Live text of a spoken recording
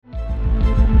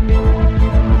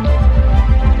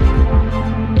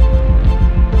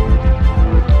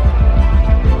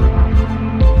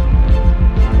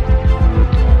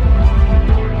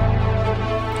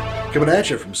Coming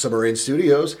at you from Summer Rain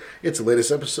Studios, it's the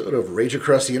latest episode of Rage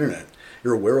Across the Internet,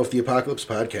 your Werewolf the Apocalypse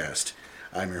podcast.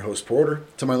 I'm your host, Porter.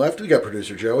 To my left, we got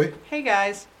producer Joey. Hey,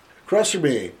 guys. Across from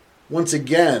me, once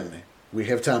again, we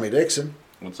have Tommy Dixon.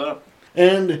 What's up?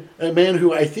 And a man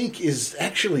who I think is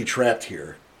actually trapped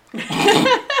here.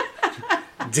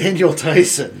 Daniel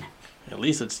Tyson. At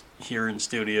least it's here in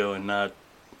studio and not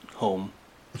home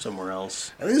somewhere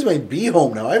else. I think this might be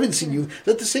home now. I haven't seen you. Is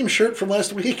that the same shirt from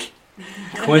last week?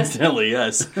 Coincidentally,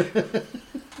 yes.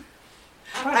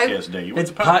 Podcast day. You went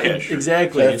to podcast shirt.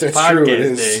 Exactly. That's it's true, it podcast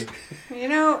is. day. You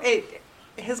know,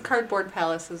 his cardboard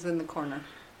palace is in the corner.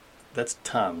 That's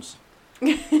Tom's.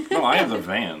 No, I have the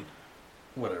van.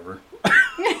 Whatever.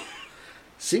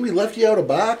 See, we left you out a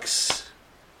box.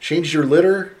 Changed your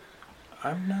litter.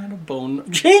 I'm not a bone.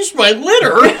 Changed my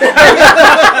litter.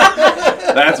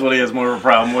 That's what he has more of a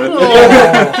problem with.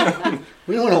 Oh.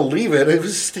 We don't want to leave it. It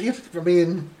was staying. I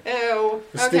mean, Ew.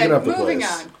 It's sticking up the moving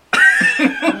place.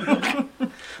 on.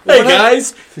 Hey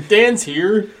guys, Dan's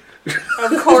here.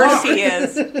 Of course he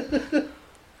is.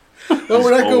 well,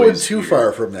 we're not going always too here.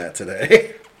 far from that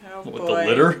today. Oh, With boy. the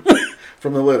litter.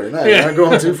 From the litter. No, Yeah. we're not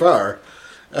going too far.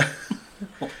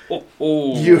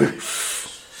 Oh.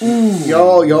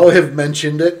 Y'all have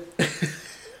mentioned it.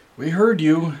 We heard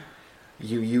you.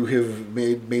 You have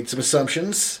made some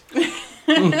assumptions,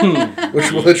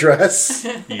 which we'll address.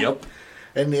 Yep.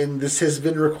 And this has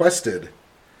been requested.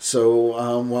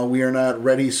 So while we are not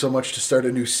ready so much to start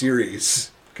a new series,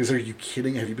 because are you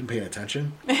kidding? Have you been paying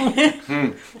attention?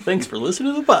 Thanks for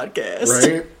listening to the podcast.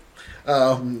 Right?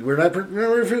 We're not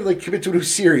like commit to a new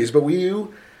series, but we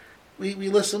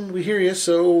listen, we hear you.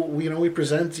 So we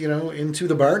present Into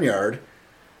the Barnyard,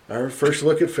 our first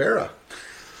look at Farrah.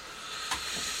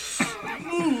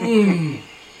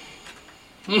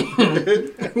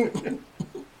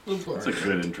 That's a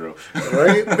good intro.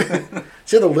 Right?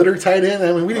 See how the litter tied in?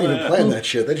 I mean, we didn't even plan that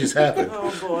shit. That just happened.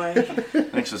 Oh, boy.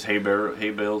 Next is hay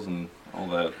bales and all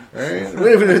that. Right? We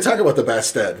didn't even talk about the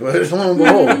Bastet, but lo and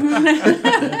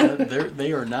behold.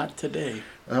 They are not today.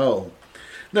 Oh.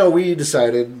 No, we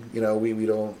decided, we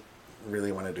don't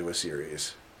really want to do a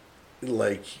series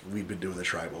like we've been doing the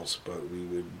Tribals, but we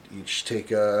would each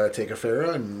take a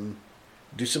Farrah and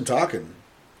do some talking.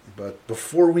 But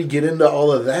before we get into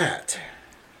all of that...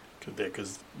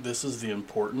 Because this is the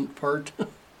important part.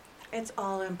 It's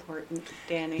all important,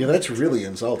 Danny. Yeah, that's really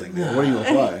insulting. Man. What are you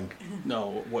implying?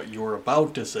 No, what you're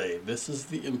about to say. This is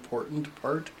the important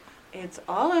part. It's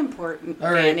all important,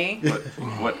 All right. Danny.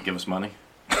 What? Give us money?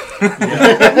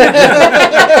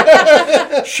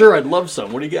 Sure, I'd love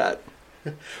some. What do you got?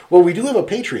 Well, we do have a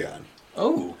Patreon.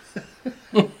 Oh.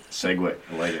 Segue.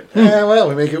 I like it. Yeah, well,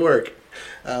 we make it work.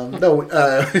 No,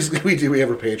 we do. We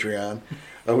have a Patreon.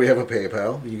 We have a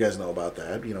PayPal. You guys know about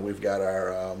that. We've got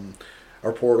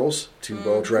our portals to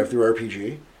both Drive Through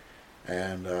RPG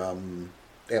and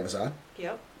Amazon.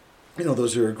 Yep.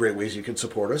 Those are great ways you can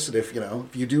support us. And if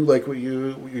you do like what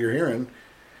you're hearing,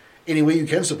 any way you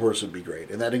can support us would be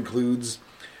great. And that includes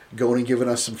going and giving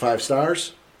us some 5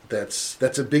 stars.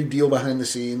 That's a big deal behind the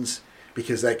scenes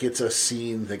because that gets us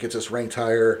seen, that gets us ranked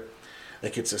higher,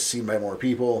 that gets us seen by more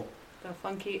people. The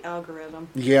funky algorithm.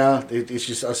 Yeah, it's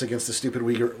just us against the stupid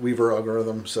Weaver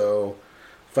algorithm. So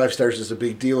 5 stars is a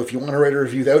big deal. If you want to write a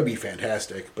review, that would be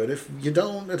fantastic. But if you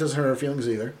don't, that doesn't hurt our feelings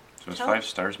either. So does 5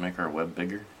 stars make our web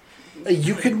bigger?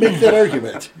 You could make that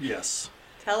argument. Yes.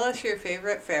 Tell us your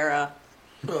favorite Farrah.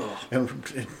 Oh.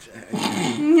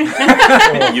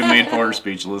 You made Porter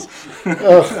speechless.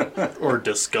 Or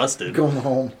disgusted. Going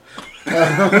home.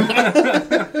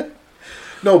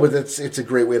 No, but it's a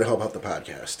great way to help out the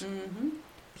podcast. Mm-hmm.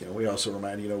 We also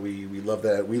remind we love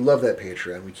that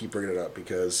Patreon. We keep bringing it up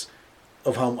because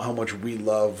of how much we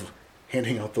love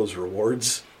handing out those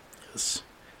rewards. Yes.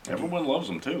 Everyone loves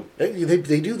them too. They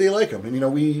do. They like them,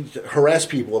 and we harass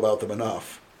people about them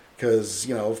enough because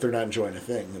if they're not enjoying a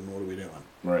thing, then what are we doing?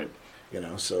 Right.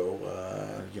 So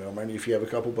mind you, if you have a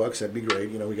couple bucks, that'd be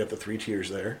great. We got the 3 tiers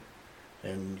there,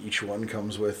 and each one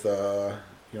comes with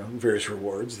various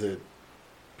rewards that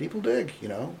people dig.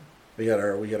 We got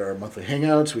our monthly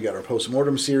hangouts. We got our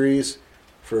post-mortem series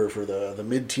for the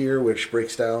mid tier, which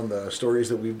breaks down the stories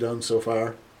that we've done so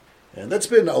far, and that's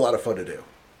been a lot of fun to do.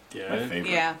 My Yeah.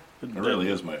 favorite. Yeah. It really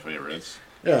is my favorite. It's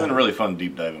Yeah. been really fun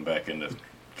deep diving back into,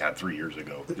 3 years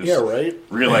ago. Just Yeah, right.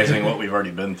 realizing what we've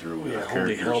already been through with Yeah, our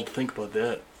holy characters. hell, think about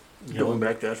that. Going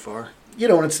back that far.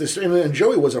 And it's this, and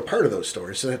Joey was a part of those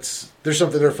stories, so there's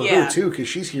something there for Yeah. her too, because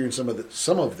she's hearing some of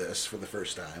this for the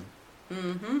first time.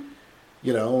 Mm-hmm.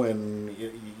 And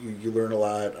you learn a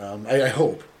lot. I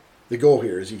hope the goal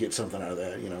here is you get something out of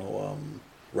that.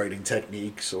 writing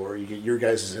techniques, or you get your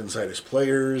guys' insight as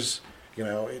players. You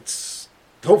know,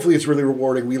 hopefully it's really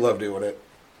rewarding. We love doing it.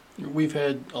 We've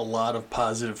had a lot of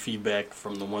positive feedback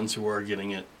from the ones who are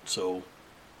getting it, so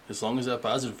as long as that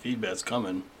positive feedback's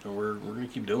coming, then we're going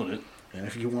to keep doing it. And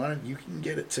if you want it, you can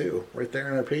get it too, right there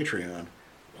on our Patreon.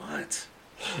 What?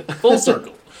 Full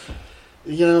circle.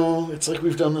 You know, it's like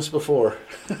we've done this before.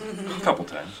 A couple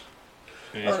times.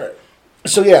 Yeah. All right.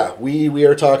 So yeah, we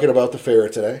are talking about the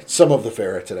ferret today. Some of the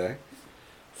ferret today.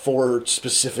 4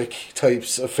 specific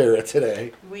types of ferret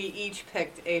today. We each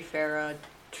picked a Farah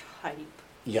type.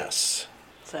 Yes.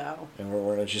 So. And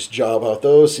we're going to just job out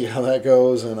those, see how that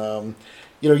goes. And,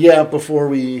 you know, yeah, before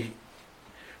we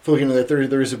look into that,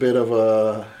 there is a bit of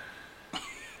a...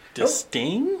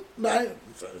 Disdain? I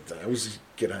was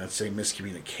going to say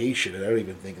miscommunication, and I don't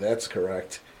even think that's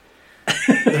correct.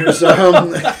 There's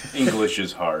English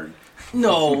is hard.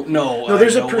 No,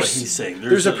 there's I a know what he's saying.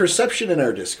 There's a perception in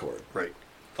our Discord. Right.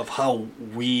 Of how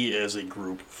we as a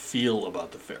group feel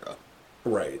about the Farah.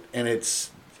 Right. And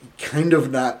it's kind of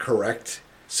not correct.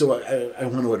 So I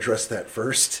want to address that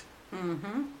first.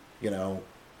 Mm-hmm. You know,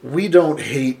 we don't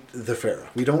hate the Farah.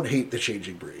 We don't hate the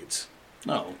changing breeds.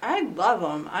 No. I love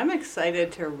them. I'm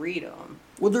excited to read them.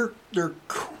 Well, they're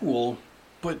cool,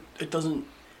 but it doesn't...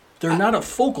 They're not a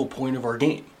focal point of our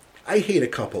game. I hate a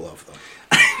couple of them.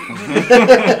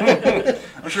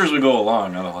 I'm sure as we go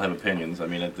along, I'll have opinions. I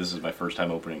mean, this is my first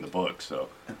time opening the book, so...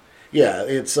 Yeah,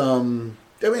 it's, I mean,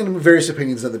 various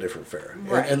opinions on the different Farah.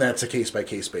 Right. And that's a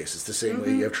case-by-case basis. The same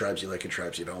way you have tribes you like and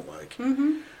tribes you don't like.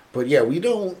 Mm-hmm. But yeah, we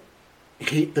don't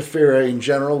hate the Farah in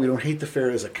general. We don't hate the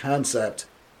Farah as a concept.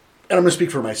 And I'm going to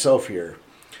speak for myself here.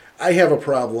 I have a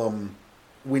problem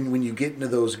when you get into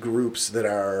those groups that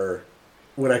are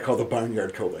what I call the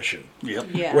Barnyard Coalition. Yep.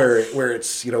 Yes. Where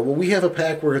it's, you know, well, we have a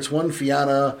pack where it's 1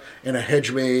 Fianna and a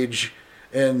Hedge Mage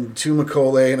and 2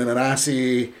 Macaulay and an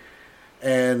Anasi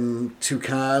and 2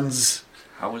 Khans.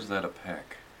 How is that a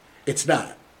pack? It's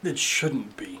not. It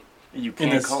shouldn't be. You And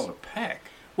can't it's- call it a pack.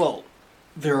 Well,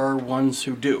 there are ones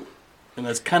who do. And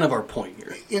that's kind of our point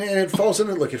here. And it falls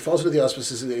into the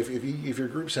auspices. If your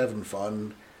group's having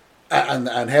fun, on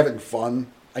having fun,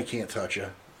 I can't touch you.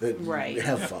 Right.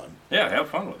 Have fun. Yeah, have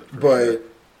fun with it. for But, sure.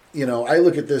 you know, I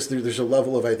look at this, there's a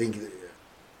level of, I think,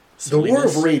 the War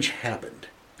of Silliness. Rage happened.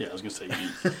 Yeah, I was going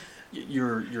to say,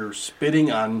 you're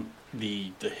spitting on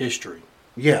the history.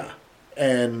 Yeah.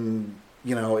 And,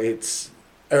 you know,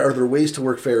 are there ways to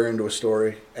work fair into a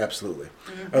story? Absolutely.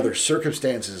 Mm-hmm. Are there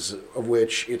circumstances of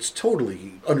which it's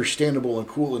totally understandable and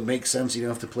cool and makes sense? You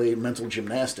don't have to play mental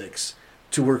gymnastics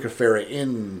to work a Farah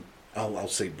in, I'll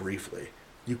say briefly.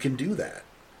 You can do that.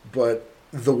 But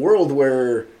the world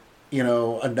where, you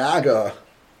know, a Naga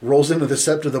rolls into the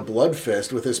Sept of the Blood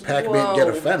Fist with his Pac-Man Whoa. Get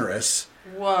a Fenris.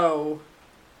 Whoa.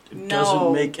 It No.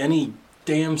 doesn't make any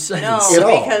damn sense. No, At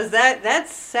all. because that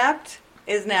Sept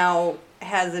is now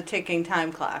has a ticking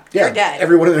time clock. Yeah, You're dead.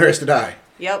 everyone in there has to die.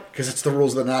 Yep. Because it's the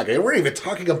rules of the Naga. And we're not even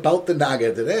talking about the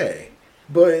Naga today.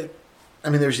 But,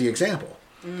 I mean, there's the example.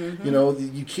 Mm-hmm. You know,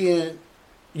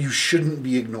 you shouldn't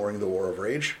be ignoring the War of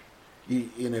Rage.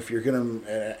 And if you're going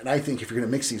to, and I think if you're going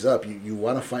to mix these up, you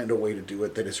want to find a way to do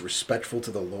it that is respectful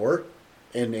to the lore.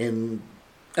 And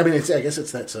I mean, I guess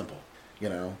it's that simple. You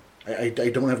know, I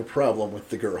don't have a problem with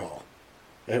the Gurhal.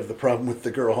 I have the problem with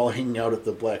the Gurhal hanging out at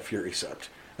the Black Fury Sept.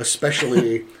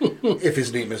 Especially if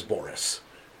his name is Boris.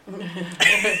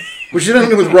 Which is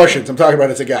nothing to do with Russians. I'm talking about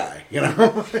it's a guy, you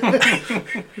know?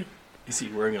 Is he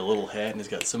wearing a little hat and he's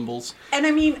got symbols? And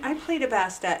I mean, I played a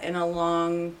Bastet in a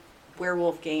long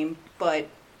werewolf game, but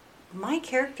my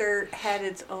character had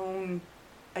its own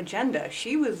agenda.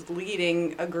 She was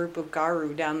leading a group of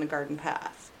Garu down the garden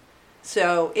path.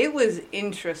 So it was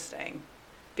interesting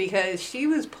because she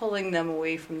was pulling them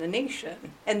away from the nation.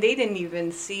 And they didn't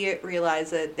even see it,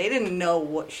 realize it. They didn't know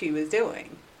what she was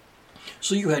doing.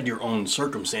 So you had your own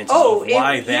circumstances Oh, of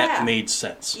why it- that yeah. made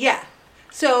sense. Yeah.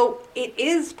 So it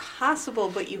is possible,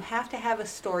 but you have to have a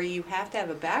story, you have to have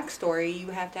a backstory, you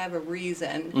have to have a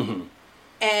reason, Mm-hmm.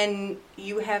 and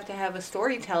you have to have a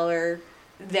storyteller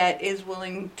that is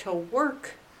willing to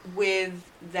work with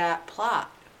that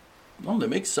plot. Well, that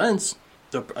makes sense.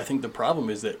 I think the problem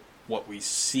is that what we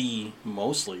see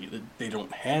mostly, that they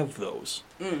don't have those.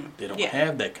 They don't yeah.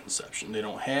 have that conception. They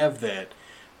don't have that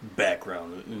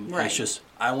background. And Right. It's just,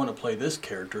 I want to play this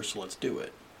character, so let's do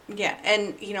it. Yeah,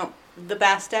 and you know, the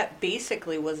Bastet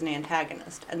basically was an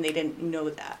antagonist, and they didn't know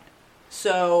that.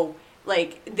 So,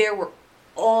 like, there were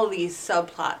all these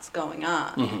subplots going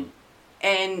on, Mm-hmm.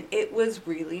 and it was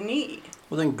really neat.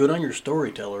 Well, then good on your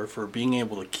storyteller for being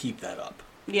able to keep that up.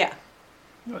 Yeah.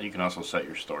 Well, you can also set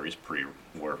your stories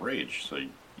pre-War of Rage, so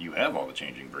you have all the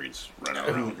changing breeds running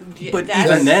around. Yeah, But that's-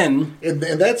 even then, And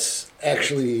that's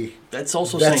actually that's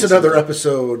also that's saying another something.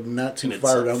 episode not too In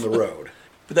far itself. down the road.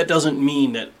 But that doesn't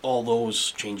mean that all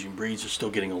those changing breeds are still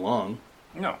getting along.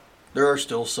 No. There are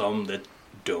still some that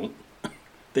don't.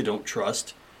 They don't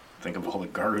trust. Think of all the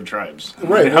Garu tribes.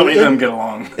 Right, How many of well, them get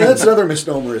along? And that's another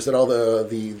misnomer, is that all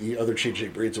the other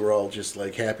changing breeds were all just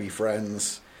like happy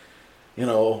friends,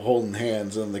 holding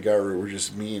hands, and the Garu were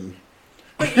just mean.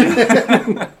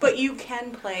 But you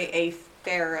can play a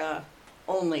Farah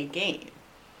only game.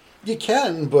 You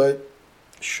can, but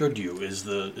Should you is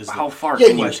the How far Yeah,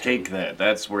 can you question. take that?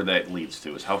 That's where that leads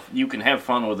to. Is how you can have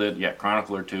fun with it. Yeah,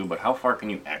 Chronicler too, but how far can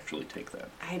you actually take that?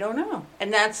 I don't know.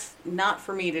 And that's not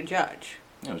for me to judge.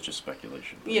 It was just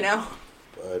speculation.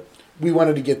 but we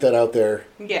wanted to get that out there.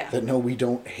 Yeah. That no, we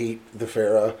don't hate the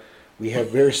Farah. We have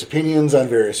various opinions on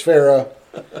various Farah,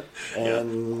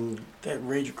 and that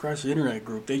Rage Across the Internet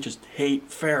group. They just hate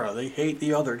Farah. They hate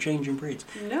the other changing breeds.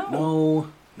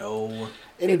 No. No.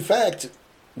 and in fact,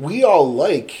 we all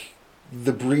like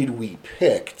the breed we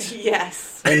picked.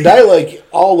 Yes. And I like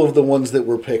all of the ones that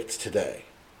were picked today.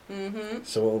 Mm-hmm.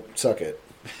 So suck it.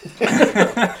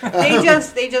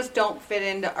 They just don't fit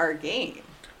into our game.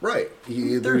 Right.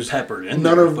 They're peppered in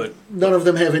none there, of but none of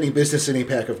them have any business in a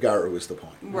pack of Garu is the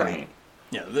point. Right.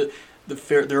 yeah,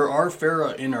 there are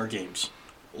Farah in our games,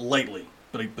 lightly,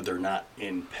 but they're not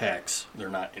in packs. They're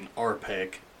not in our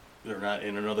pack. They're not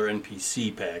in another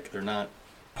NPC pack. They're not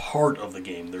part of the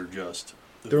game. They're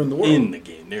They're in the world. In the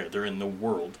game, they're in the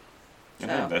world.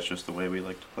 And yeah, that's just the way we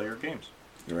like to play our games.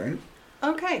 Right.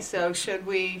 Okay, so should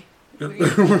we...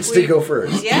 Who wants to go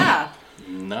first? Yeah.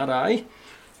 Not I.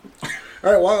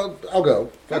 All right. Well, I'll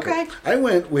go. Fuck it. Okay. I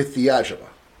went with the Yajiba.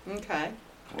 Okay.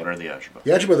 What are the Ashba?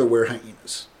 The Yajiba, the were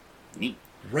hyenas. Neat.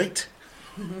 Right.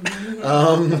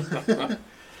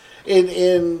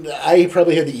 And I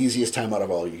probably had the easiest time out of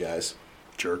all you guys.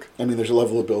 Jerk. I mean, there's a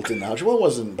level of built-in knowledge. Well, it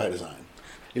wasn't by design.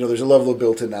 There's a level of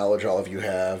built-in knowledge all of you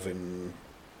have, and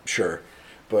sure.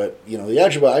 But, the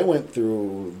Yajiba, I went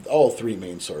through all three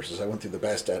main sources. I went through the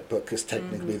Bastet book, because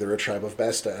technically they're a tribe of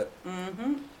Bastet.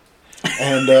 Mm-hmm.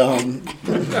 And,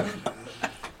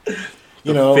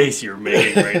 The face you're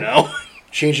making right now.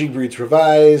 Changing Breeds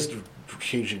Revised,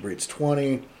 Changing Breeds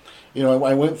 20.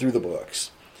 I went through the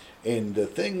books. And the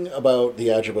thing about the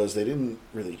Yajiba is they didn't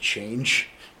really change.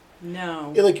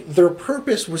 No. Their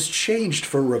purpose was changed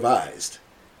for Revised.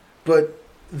 But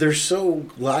they're so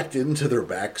locked into their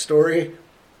backstory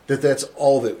that that's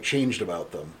all that changed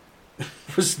about them.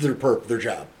 Was their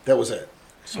job. That was it.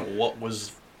 So what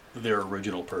was their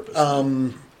original purpose?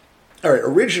 All right,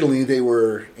 originally they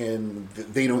were, and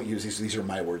they don't use these are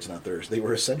my words, not theirs. They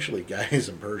were essentially guys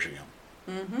in Persium.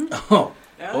 oh.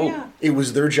 Oh, yeah. It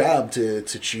was their job to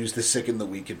choose the sick and the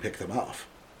weak and pick them off.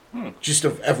 Just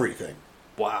of everything.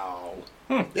 Wow.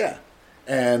 Yeah.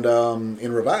 And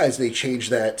in Revised, they changed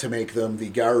that to make them the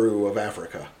Garu of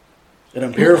Africa. And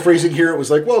I'm paraphrasing here. It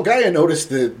was like, well, Gaia noticed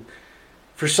that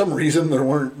for some reason there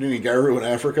weren't any Garu in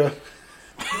Africa.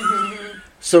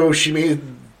 So she made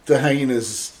the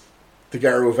hyenas the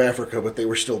Garu of Africa, but they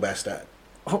were still Bastet.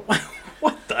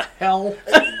 What the hell?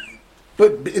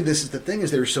 But this is the thing,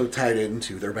 is they're so tied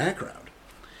into their background.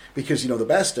 Because, the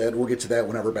Bastet, we'll get to that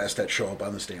whenever Bastet show up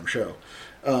on this damn show,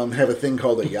 have a thing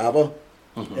called a Yava.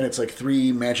 And it's like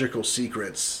 3 magical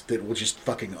secrets that will just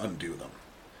fucking undo them.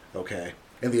 Okay?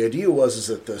 And the idea is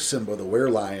that the Simba, the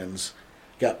were-lions,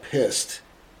 got pissed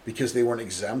because they weren't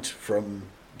exempt from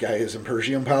Gaia's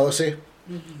Impersium policy.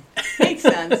 Makes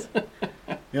sense.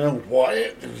 What?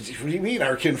 What do you mean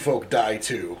our kinfolk die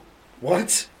too?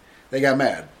 What? They got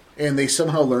mad. And they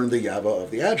somehow learned the Yava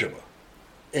of the Yajiba.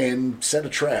 And set a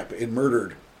trap and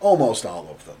murdered almost all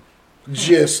of them.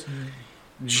 Just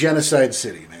genocide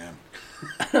city, man.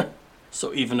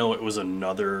 So even though it was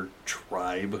another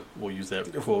tribe, we'll use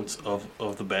that quotes of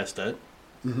the Bastet,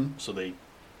 so they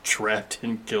trapped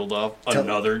and killed off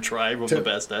another tribe of the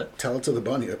Bastet. Tell it to the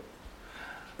bunyip.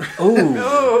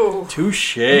 Oh,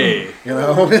 touche.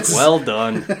 It's, Well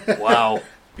done. Wow.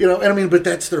 and I mean, but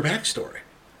that's their backstory.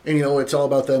 And, it's all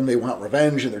about them. They want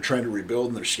revenge, and they're trying to rebuild,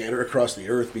 and they're scattered across the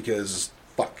earth because,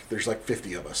 fuck, there's like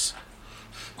 50 of us.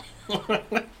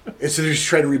 And so they're just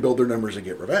trying to rebuild their numbers and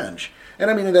get revenge. And,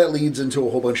 I mean, that leads into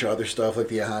a whole bunch of other stuff, like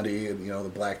the Ahadi and,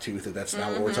 the Blacktooth, and that's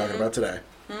not what we're talking about today.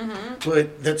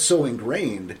 But that's so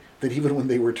ingrained that even when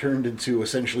they were turned into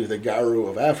essentially the Garu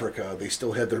of Africa, they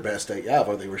still had their Bastet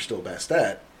Yava. They were still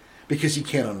Bastet because you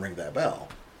can't unring that bell.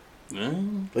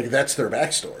 That's their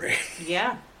backstory.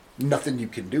 Yeah. Nothing you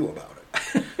can do about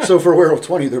it. So for Werewolf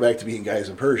 20, they're back to being guys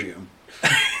in Persium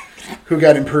who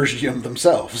got in Persium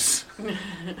themselves.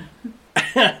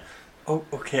 Oh,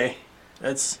 okay.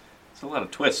 That's It's a lot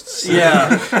of twists.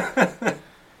 yeah.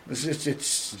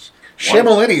 It's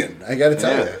Shyamalan, I got to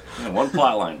tell you. Yeah, one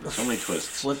plot line, but so many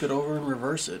twists. Flip it over and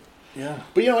reverse it. Yeah.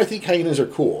 But I think hyenas are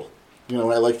cool. I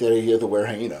like that idea of the were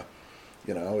hyena.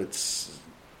 It's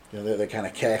they're kind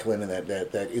of cackling and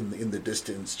that in the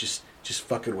distance, just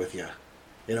fucking with you.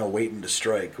 Waiting to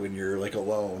strike when you're like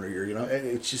alone or you're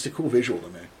it's just a cool visual to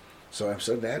me. So I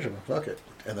said, "Nah, fuck it."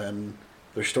 And then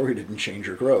their story didn't change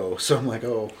or grow, so I'm like,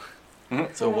 "Oh,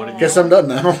 So what did guess I'm done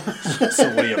now."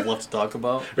 So what do you have left to talk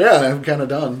about? Yeah, I'm kind of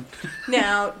done.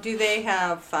 Now, do they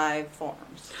have 5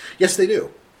 forms? Yes, they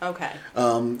do. Okay.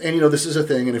 And this is a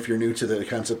thing, and if you're new to the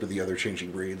concept of the other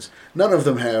changing breeds, none of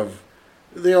them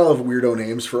they all have weirdo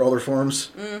names for all their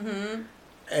forms. Mm-hmm.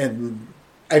 And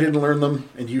I didn't learn them,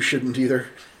 and you shouldn't either.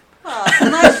 Well,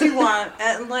 unless you want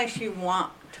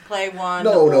to play one,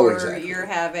 or exactly. you're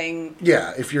having.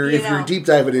 Yeah, if you're deep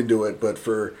diving into it, but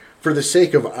for the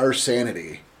sake of our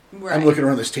sanity, Right. I'm looking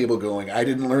around this table going, I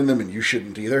didn't learn them, and you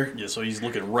shouldn't either. Yeah, so he's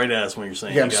looking right at us when you're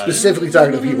saying. Yeah, I'm specifically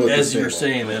talking to people at As this you're table.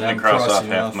 saying that, I I'm cross off crossing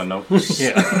half off. my notes.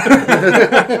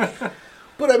 Yeah.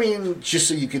 But I mean, just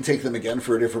so you can take them again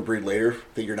for a different breed later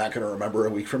that you're not going to remember a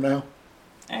week from now.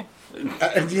 Eh.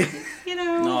 You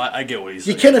know. No, I get what he's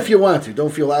You saying. can if you want to.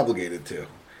 Don't feel obligated to.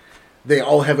 They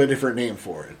all have a different name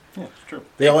for it. Yeah, it's true.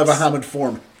 They all have a Hamid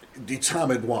form. It's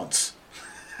Hamid once.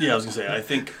 Yeah, I was gonna say. I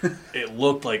think it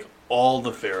looked like all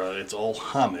the Farah. It's all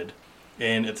Hamid,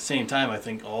 and at the same time, I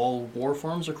think all war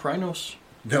forms are Krynos.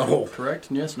 No. Correct?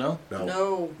 Yes. No. No.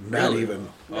 No. Not Really? even.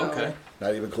 No. Okay.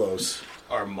 Not even close.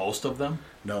 Are most of them?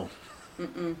 No.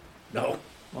 No.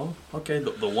 Oh, okay.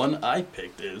 The one I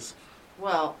picked is.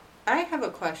 Well, I have a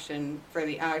question for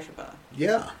the Ajba.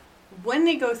 Yeah. When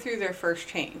they go through their first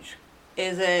change,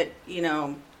 is it,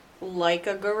 like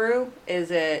a guru?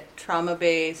 Is it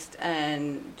trauma-based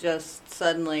and just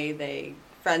suddenly they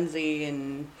frenzy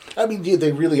and... I mean,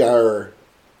 they really are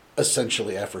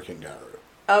essentially African Garu.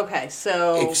 Okay,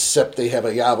 so... Except they have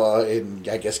a Yava and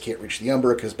I guess can't reach the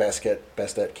Umbra because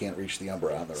Bastet can't reach the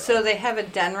Umbra on their own. So they have a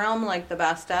den realm like the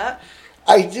Bastet?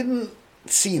 I didn't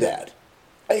see that.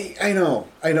 I know.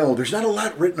 There's not a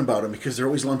lot written about them because they're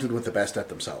always lumped in with the Bastet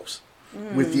themselves.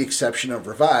 With the exception of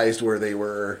Revised where they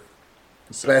were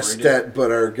Separated. Bastet but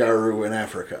are Garu in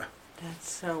Africa. That's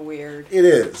so weird. It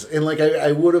is. And like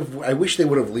I wish they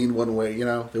would have leaned one way,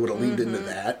 They would have leaned into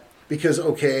that. Because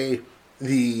the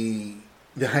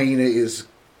hyena is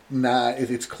not,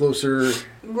 it's closer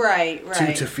Right.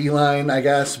 to feline, I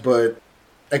guess, but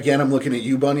again I'm looking at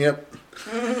you, Bunyip.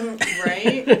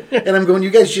 Right? And I'm going, you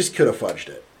guys just could have fudged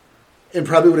it. And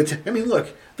probably would have... I mean, look,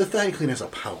 the Thyclean has a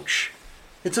pouch.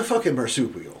 It's a fucking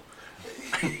marsupial.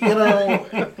 You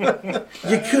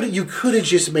could have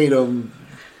just made him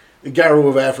the Garu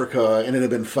of Africa and it'd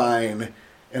have been fine,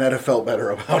 and I'd have felt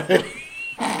better about it.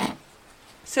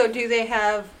 So do they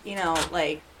have,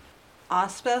 like,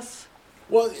 auspice?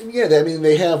 Well, yeah, I mean,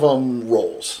 they have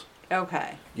roles.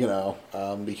 Okay.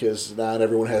 Because not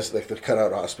everyone has like the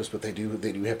cutout auspice, but they do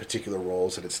have particular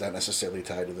roles, and it's not necessarily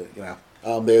tied to the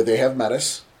they have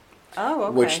metis, Oh,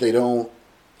 okay. which they don't.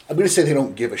 I'm going to say they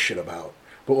don't give a shit about,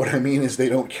 but what I mean is they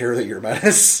don't care that you're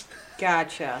metis.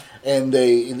 Gotcha. And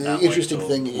the Not interesting like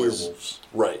the thing is werewolves.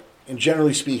 right. And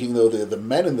generally speaking, though, the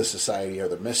men in the society are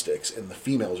the mystics, and the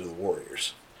females are the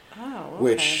warriors, Oh, okay.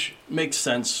 which. Makes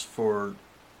sense for,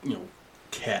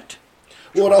 cat.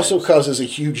 Well, it also tribes. causes a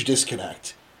huge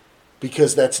disconnect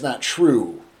because that's not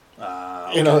true.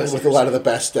 Okay, With a lot of the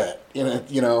Bastet,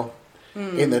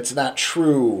 and that's not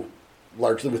true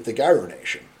largely with the Garu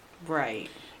Nation. Right.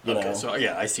 Okay, so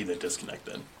yeah, I see the disconnect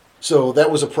then. So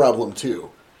that was a problem too.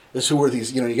 Is who are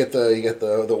these? You get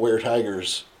the were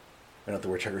tigers. Not the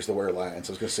were tigers, the were lions.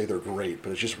 I was going to say they're great,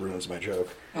 but it just ruins my joke.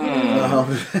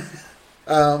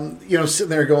 Sitting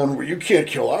there going, well, you can't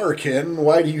kill our kin.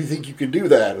 Why do you think you can do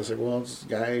that? I was like, well, this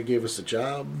guy gave us a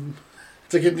job.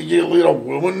 It's like, you let a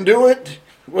woman do it?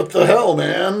 What the hell,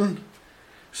 man?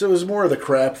 So it was more of the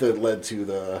crap that led to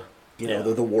the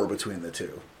war between the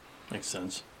two. Makes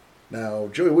sense. Now,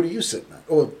 Joey, what are you sitting at?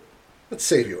 Oh, let's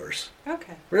save yours.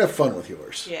 Okay. We're going to have fun with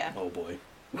yours. Yeah. Oh boy.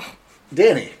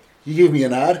 Danny, you gave me a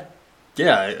nod?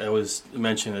 Yeah, I was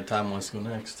mentioning that Tom wants to go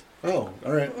next. Oh,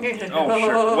 all right. Oh,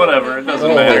 sure. Whatever. It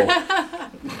doesn't matter.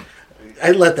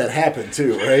 I let that happen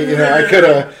too, right? I could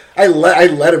have. I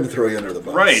let him throw you under the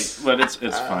bus. Right, but it's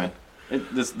fine.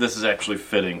 This is actually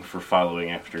fitting for following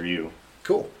after you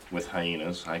Cool. with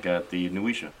hyenas. I got the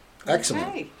Nuisha. Excellent.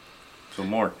 Okay. So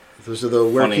more. Those are the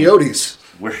Funny. Wercoyotes.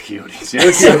 Wercoyotes.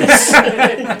 Yes.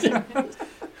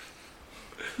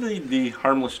 the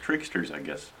harmless tricksters, I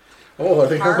guess. Oh, are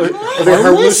they Harmless? Are they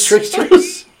harmless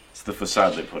tricksters? It's the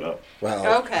facade they put up.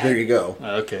 Wow. Okay. There you go.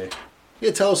 Okay.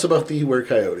 Yeah, tell us about the Were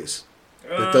Coyotes.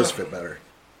 That does fit better.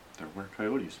 They're were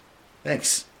coyotes.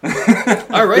 Thanks. All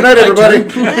right. Good night, everybody.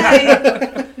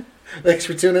 Hey. Thanks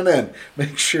for tuning in.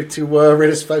 Make sure to rate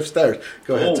us 5 stars.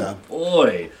 Go ahead, Tom.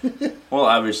 Boy. Well,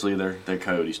 obviously they're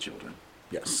coyotes' children.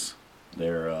 Yes. They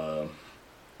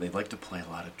like to play a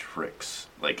lot of tricks.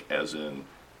 Like, as in,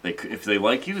 if they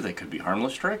like you, they could be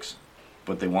harmless tricks,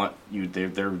 but they want you.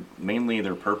 They're mainly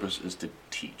their purpose is to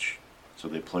teach. So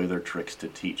they play their tricks to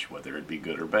teach, whether it be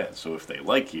good or bad. So if they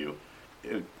like you,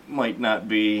 it might not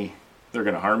be they're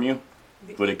going to harm you,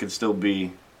 but it could still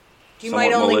be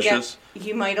somewhat malicious.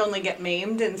 You might only get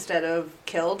maimed instead of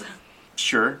killed.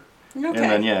 Sure. Okay. And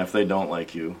then if they don't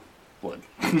like you, blood.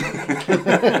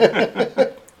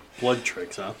 Blood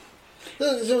tricks, huh?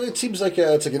 So it seems like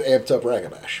it's like an amped up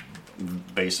Ragabash.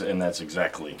 And that's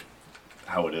exactly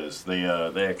how it is. They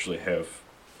actually have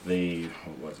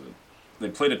what was it? They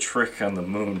played a trick on the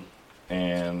moon,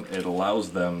 and it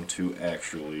allows them to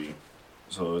actually.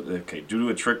 So due to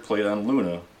a trick played on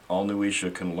Luna, all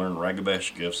Nuisha can learn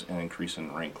Ragabash gifts and increase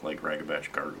in rank like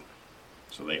Ragabash Garu.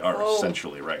 So they are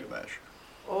essentially Ragabash.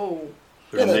 Oh.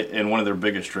 And one of their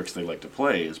biggest tricks they like to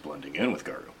play is blending in with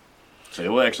Garu. So they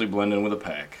will actually blend in with a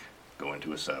pack, go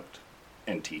into a sept,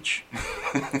 and teach.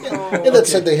 And that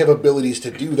said, they have abilities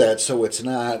to do that, so it's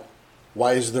not,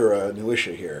 why is there a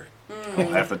Nuisha here?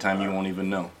 Half the time you won't even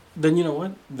know. Then you know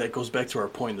what? That goes back to our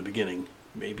point in the beginning.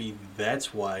 Maybe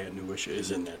that's why a Nuisha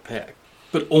is in that pack.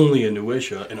 But only a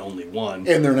Nuisha and only one.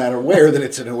 And they're not aware that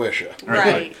it's a Nuisha.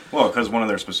 Right. Well, because one of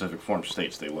their specific form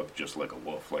states they look just like a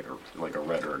wolf, like a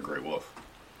red or a gray wolf.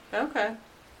 Okay.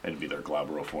 It'd be their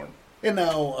Glabro form. And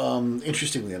now,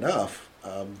 interestingly enough,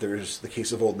 there's the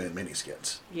case of Old Man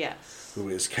Miniskins, Yes. who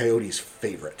is Coyote's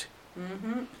favorite.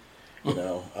 Mm-hmm. You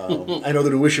know, I know the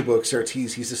Nuisha book starts.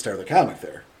 He's the star of the comic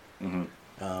there.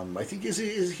 Mm-hmm. I think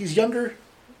he's younger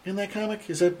in that comic.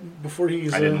 Is that before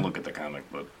he's? I didn't look at the comic,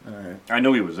 but All right. I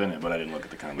know he was in it, but I didn't look at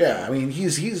the comic. Yeah, I mean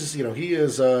he's he is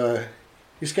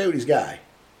he's Coyote's guy,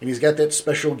 and he's got that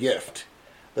special gift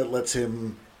that lets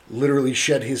him literally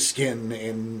shed his skin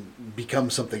and become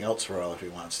something else for all if he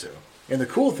wants to. And the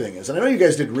cool thing is, and I know you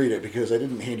guys didn't read it because I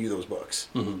didn't hand you those books.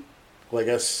 Mm-hmm. Well, I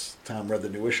guess Tom read the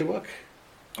Nuisha book.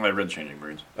 I read Changing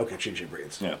Breeds. Okay, Changing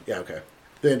Breeds. Yeah. Yeah, okay.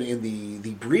 Then in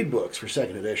the breed books for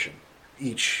second edition,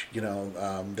 each, they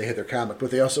had their comic,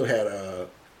 but they also had a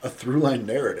through-line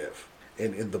narrative.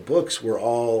 And in the books were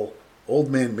all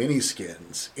Old Man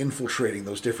Miniskins infiltrating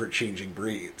those different changing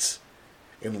breeds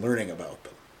and learning about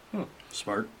them.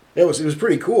 Smart. It was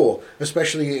pretty cool,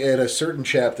 especially at a certain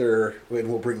chapter, and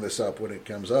we'll bring this up when it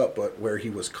comes up, but where he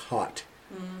was caught.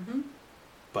 Mm-hmm.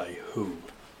 By who?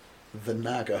 The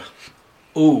Naga.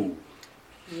 Ooh.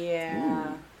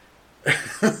 Yeah.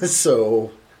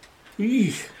 So...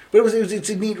 Eesh. But it's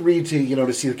a neat read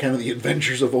to see kind of the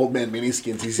adventures of Old Man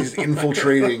Miniskins. He's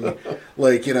infiltrating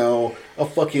a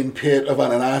fucking pit of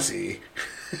Ananasi,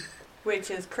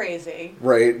 Which is crazy.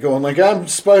 right? Going like, I'm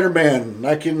Spider-Man.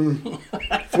 I can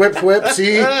thwip.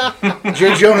 See,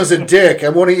 J. Jonah's a dick.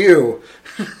 I'm one of you.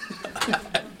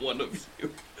 One of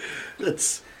you.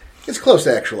 It's close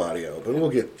to actual audio, but we'll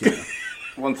get.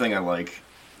 One thing I like,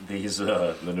 these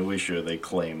the Nuisha, they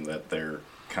claim that their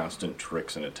constant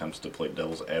tricks and attempts to play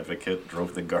devil's advocate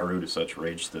drove the Garu to such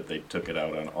rage that they took it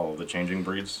out on all of the changing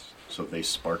breeds. So they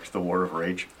sparked the War of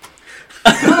Rage.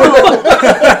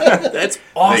 That's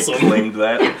awesome. They claimed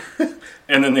that.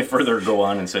 And then they further go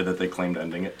on and say that they claimed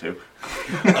ending it too.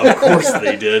 Of course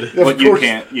they did. But you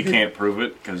can't prove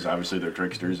it because obviously they're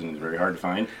tricksters and it's very hard to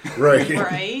find. Right.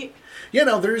 Right? Yeah,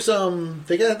 no, there's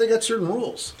they got certain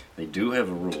rules. They do have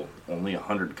a rule: only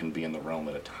 100 can be in the realm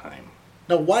at a time.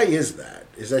 Now, why is that?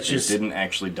 Is that just It didn't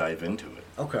actually dive into it.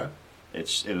 okay?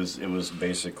 It was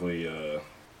basically. Let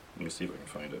me see if I can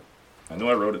find it. I know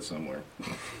I wrote it somewhere.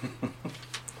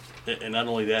 And not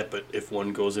only that, but if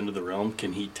one goes into the realm,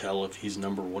 can he tell if he's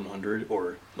number 100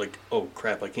 or like, oh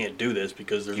crap, I can't do this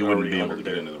because there's You wouldn't already be able to 100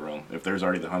 get there. into the realm if there's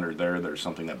already the 100 there. There's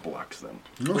something that blocks them.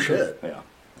 No shit. Yeah.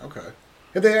 Okay.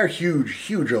 And they are huge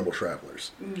Umbral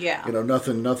travelers. Yeah.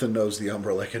 Nothing knows the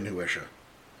Umbra like a Nuisha.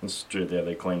 It's true, yeah,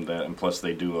 they claim that, and plus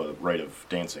they do a rite of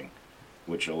dancing,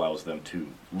 which allows them to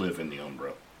live in the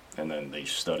Umbra, and then they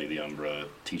study the Umbra,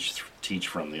 teach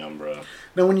from the Umbra.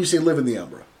 Now, when you say live in the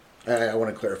Umbra, I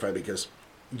want to clarify because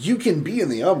you can be in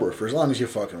the Umbra for as long as you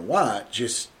fucking want.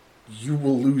 Just you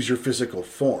will lose your physical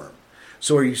form.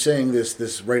 So, are you saying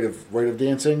this rite of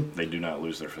dancing? They do not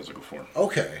lose their physical form.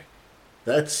 Okay,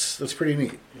 that's pretty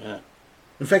neat. Yeah.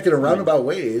 In fact, in a roundabout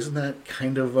way, isn't that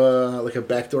kind of like a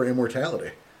backdoor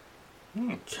immortality?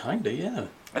 Kinda, yeah.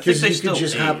 I think Because they you still could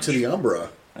just hop to the Umbra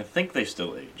I think they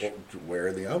still age. Well, where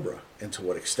are the Umbra? And to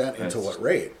what extent? And to That's- what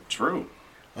rate? True.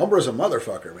 Umbra's a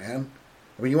motherfucker, man.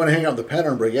 I mean, you want to hang out with the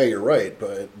Penumbra? Yeah, you're right,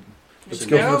 but let's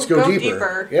No, go go deeper.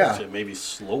 deeper. Yeah. So maybe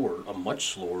slower, a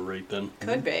much slower rate then.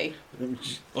 Could be.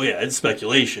 Oh yeah, it's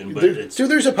speculation, but There- it's dude,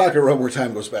 there's a pocket realm where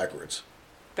time goes backwards.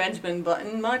 Benjamin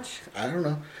Button much? I don't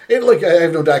know. I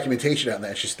have no documentation on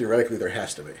that. It's just theoretically there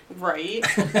has to be. Right.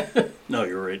 no,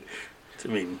 you're right. I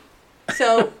mean,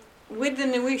 So, with the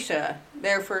Nuisha,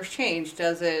 their first change,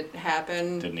 does it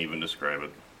happen? Didn't even describe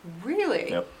it. Really?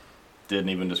 Yep. Didn't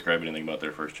even describe anything about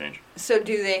their first change. So,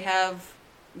 do they have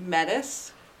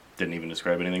Metis? Didn't even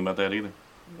describe anything about that either.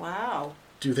 Wow.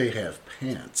 Do they have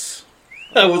pants?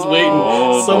 I was waiting.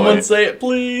 Oh, Someone boy. say it,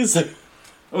 please.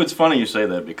 Oh, it's funny you say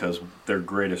that because their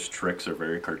greatest tricks are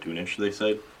very cartoonish, they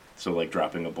said. So, like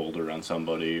dropping a boulder on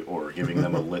somebody or giving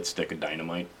them a lit stick of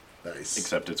dynamite, Nice.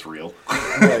 except it's real.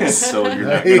 Nice. So, you're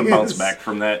not going to bounce Nice. back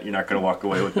from that. You're not going to walk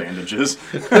away with bandages.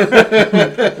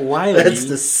 Wiley That's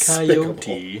despicable.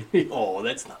 Coyote. Oh,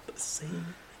 that's not the same.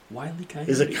 Wiley Coyote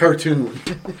Is a cartoon.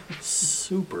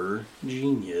 super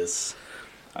genius.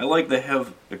 I like they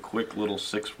have a quick little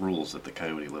 6 rules that the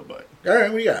coyote live by. All right,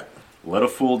 what do you got? Let a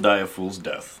fool die a fool's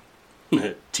death.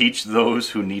 Teach those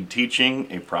who need teaching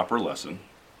a proper lesson.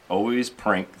 Always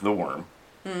prank the worm.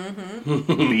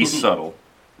 Be subtle.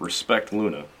 Respect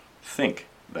Luna. Think,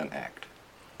 then act.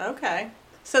 Okay.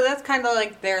 So, that's kind of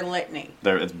like their litany.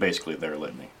 It's basically their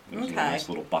litany. There's a Okay. nice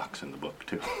little box in the book,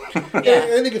 too.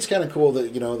 Yeah. I think it's kind of cool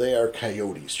that, they are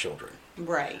coyotes' children.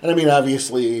 Right. And I mean,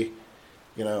 obviously,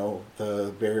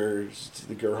 the bears,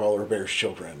 the Gerhal are bears'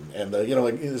 children. And,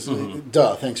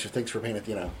 duh, thanks for paying it,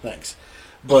 thanks.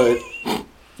 But,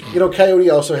 coyote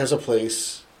also has a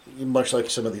place, much like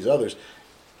some of these others,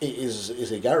 is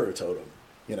a Garu totem,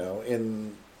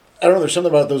 and I don't know, there's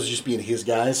something about those just being his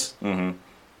guys. Mm-hmm.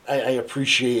 I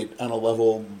appreciate on a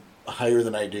level higher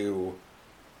than I do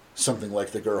something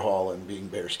like the Gerhal and being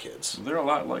bears' kids. They're a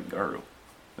lot like Garu.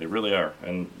 They really are.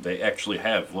 And they actually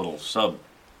have little sub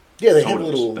Yeah, they totems. have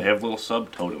little... They have little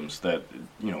sub totems that,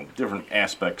 different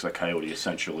aspects of coyote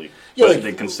essentially. Yeah, But like-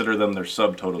 they consider them their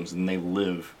sub totems and they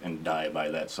live and die by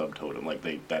that sub totem. Like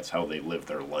that's how they live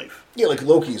their life. Yeah, like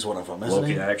Loki's one of them, isn't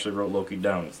Loki, he? I actually wrote Loki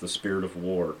down. It's the spirit of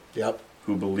war, Yep.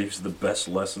 who believes the best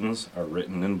lessons are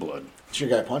written in blood. It's your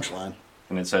guy Punchline.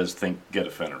 And it says, think, get a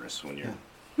Fenris when you're...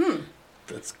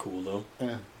 That's cool though.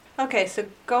 Yeah. Okay, so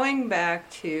going back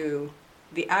to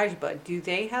the Ajba, do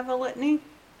they have a litany?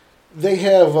 They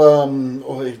have,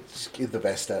 it's the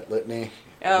Bastet litany,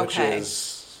 which Okay.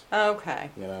 is, Okay.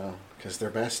 because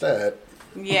they're Bastet.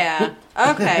 Yeah.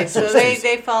 Okay, so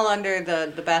they fall under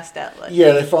the Bastet litany.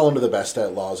 Yeah, they fall under the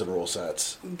Bastet laws and rule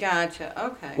sets. Gotcha.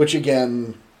 Okay. Which,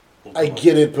 again, I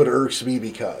get it, but irks me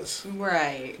because,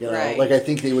 Right. Right. I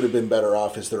think they would have been better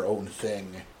off as their own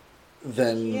thing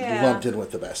than Yeah. lumped in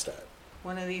with the Bastet.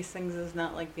 One of these things is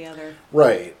not like the other.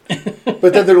 Right.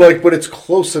 But then they're like, but it's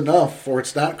close enough, or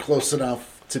it's not close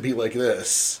enough to be like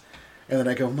this. And then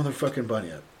I go, motherfucking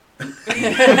Bunyip.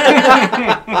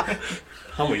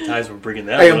 How many times we're bringing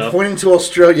that I one am up? pointing to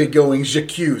Australia going,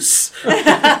 J'accuse.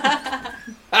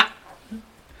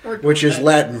 Which is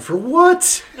Latin for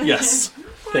what? Yes.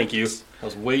 Thank you. I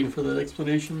was waiting for that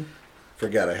explanation.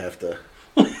 Forgot I have to.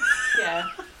 Yeah.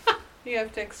 You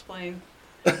have to explain.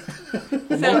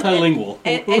 Multilingual.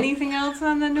 Anything else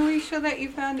on the Nuisha that you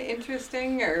found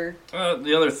interesting, or?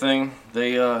 The other thing,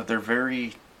 they're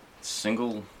very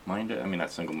single-minded. I mean,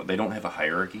 not single, they don't have a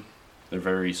hierarchy. They're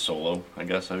very solo, I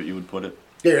guess how you would put it.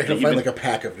 Yeah, you're not going They to find even- like a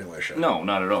pack of Nuisha. No,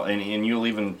 not at all. And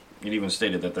it even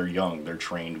stated that they're young. They're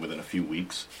trained within a few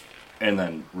weeks, and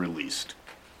then released.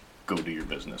 Go do your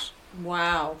business.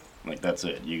 Wow. Like that's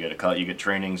it. You get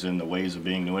trainings in the ways of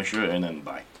being Nuisha, and then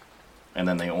bye. And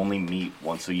then they only meet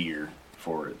once a year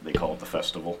for they call it the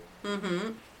festival.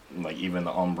 Mm-hmm. Like even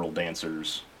the umbral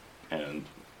dancers and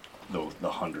the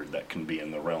 100 that can be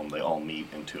in the realm, they all meet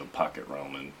into a pocket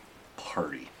realm and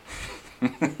party.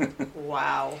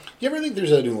 Wow. You ever think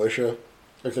there's a Nuisha?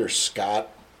 Like there's Scott?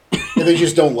 And they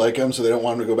just don't like him, so they don't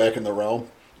want him to go back in the realm?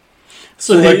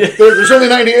 So Like, they, there's only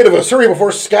 98 of us. Hurry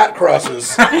before Scott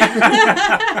crosses.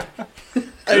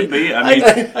 Could be. I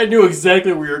mean, I knew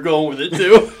exactly where you were going with it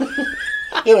too.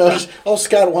 All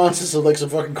Scott wants is like some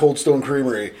fucking Cold Stone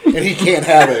Creamery, and he can't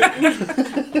have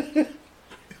it.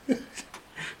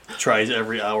 Tries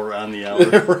every hour on the hour.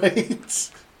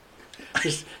 Right?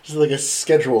 Just like a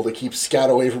schedule to keep Scott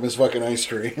away from his fucking ice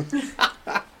cream.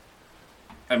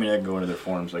 I mean, I can go into their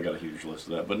forums. I got a huge list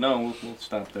of that, but no, we'll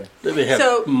stop there. Do they have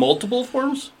So- multiple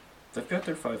forms? They've got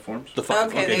their 5 forms. The five.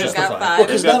 Okay, they've just got the 5.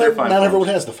 Because got not, their 5 not everyone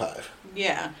forms. has the 5.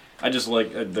 Yeah. I just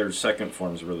like their second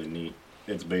form's really neat.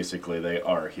 it's basically they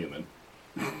are human,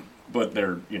 but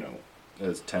they're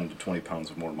there's 10 to 20 pounds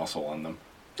of more muscle on them.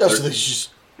 Oh, so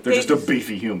They're just a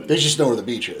beefy human. they just know where the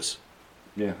beach is.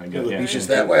 Yeah, I guess. The Yeah, beach is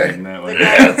that way. That way.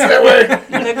 It's that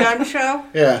way. The gun show?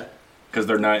 Yeah. Because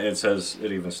they're not. It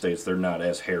even states they're not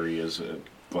as hairy as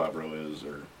Glabro is,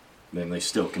 or then they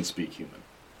still can speak human.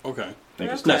 Okay. They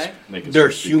can Okay. still, they can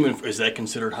They're still speak human. Is that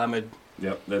considered Hamid?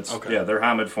 Yep, that's Okay. yeah. They're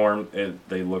Hamid form.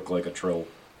 They look like a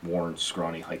trail-worn,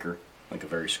 scrawny hiker, like a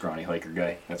very scrawny hiker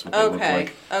guy. That's what they look Okay.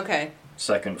 like. Okay.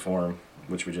 Second form,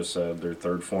 which we just said, their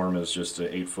third form is just an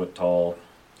 8-foot-tall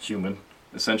human.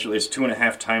 Essentially, it's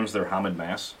 2.5 times their Hamid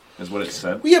mass, is what it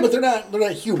said. Well, yeah, but they're not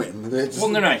human. Well,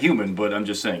 they're not human, but I'm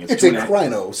just saying It's a 2.5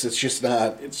 Krynos. It's just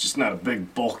not. It's just not a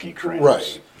big, bulky Kranos.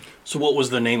 Right. So what was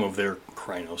the name of their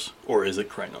Krynos? Or is it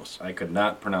Krynos? I could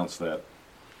not pronounce that.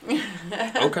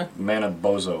 Okay.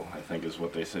 Manabozo, I think is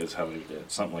what they say, is how they did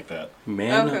it. Something like that.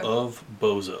 Man Okay. of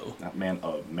Bozo. Not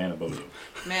Manabozo.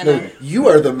 Man, No, you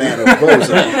are the man of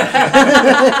Bozo.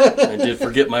 I did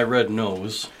forget my red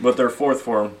nose. But their fourth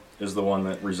form is the one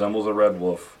that resembles a red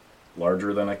wolf,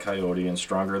 larger than a coyote, and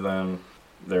stronger than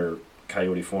their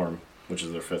coyote form, which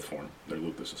is their fifth form, their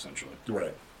lupus, essentially.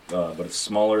 Right. But it's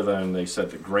smaller than, they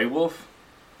said, the gray wolf.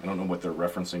 I don't know what they're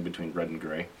referencing between red and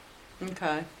gray.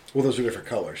 okay. Well, those are different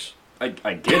colors. I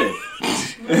get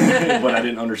it, but I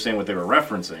didn't understand what they were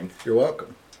referencing. You're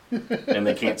welcome. And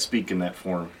they can't speak in that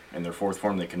form. In their fourth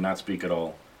form, they cannot speak at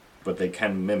all. But they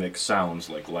can mimic sounds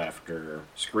like laughter,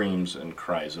 screams, and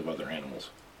cries of other animals.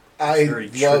 I Very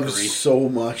love trickery. so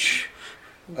much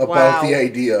about Wow. the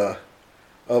idea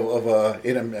of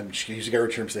I'm just using our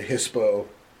terms, the Hispo,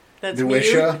 That's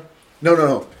Duisha. mute?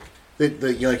 No.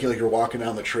 Like you're walking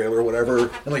down the trail or whatever,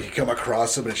 and like you come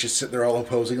across them, and it's just sitting there all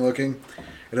opposing looking,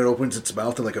 and it opens its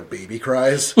mouth and like a baby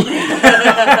cries.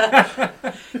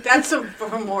 That's some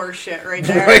more shit right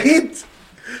there. Right?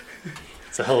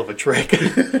 It's a hell of a trick.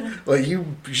 Like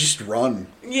you just run,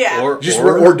 Yeah. Or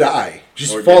die,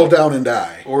 just Or fall die. down and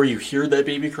die. or you hear that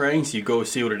baby crying, so you go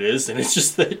see what it is, and it's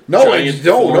just that No, giant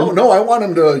form. no. I want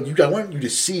him to. I want you to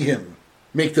see him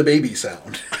make the baby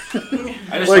sound.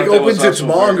 I just Like thought that was opens its also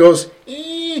maw and weird. goes.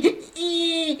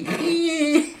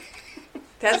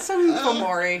 That's some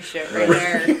Fomori shit right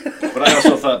Right. there. But I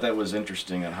also thought that was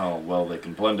interesting on how well they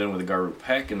can blend in with the Garu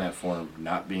pack in that form,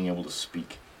 not being able to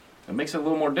speak. It makes it a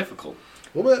little more difficult.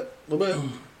 A little bit.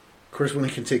 Of course, when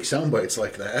he can take sound bites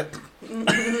like that.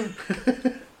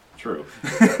 True.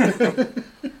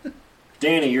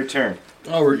 Danny, your turn.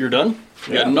 Oh, you're done?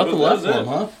 You Yeah, got nothing that left was for it. him,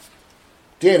 huh?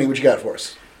 Danny, what you got for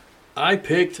us? I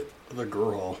picked the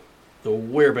girl, the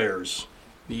werebears,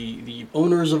 the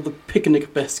owners of the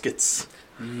picnic baskets.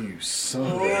 You son of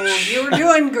a Oh, bitch. you were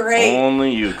doing great. Only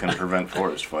you can prevent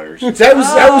forest fires. I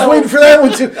was waiting for that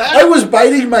one too. I was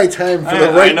biding my time for the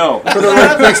I right know. for the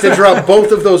right place to drop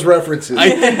both of those references.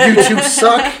 You two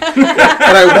suck, and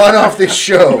I won off this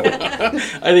show.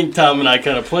 I think Tom and I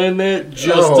kind of planned that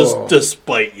just Oh. to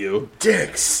spite you.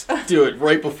 Dix, Do it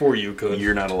right before you could.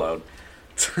 You're not allowed.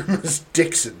 Thomas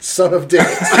Dixon, son of Dix.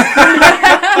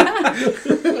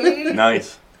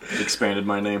 Nice. Expanded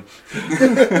my name.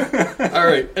 All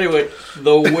right. Anyway,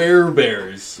 the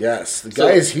werebears. Yes, the So-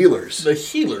 guy's healers. The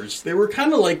healers. They were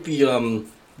kind of like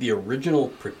the original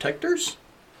protectors,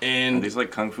 Are and these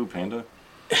like Kung Fu Panda?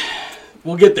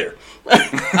 we'll get there.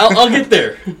 I'll get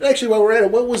there. Actually, while we're at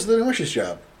it, what was the Nosh's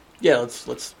job? Yeah.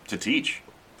 Let's. To teach.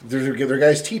 They're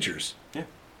guys' teachers. Yeah.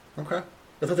 Okay.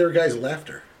 I thought they were guys'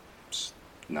 laughter.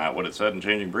 Not what it said in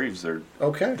Changing Breeds.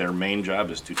 Okay. Their main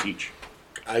job is to teach.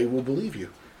 I will believe you.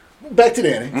 Back to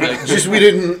Danny. Just we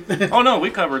didn't, Oh no, we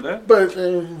covered that. but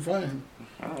fine.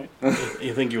 All right.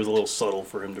 You think he was a little subtle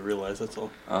for him to realize? That's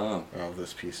all. Oh. Oh,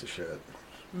 this piece of shit.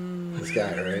 This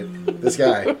guy, right? This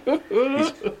guy.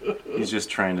 He's just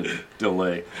trying to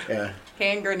delay. Yeah.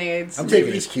 Hand grenades. I'm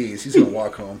taking his keys. He's gonna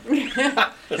walk home. His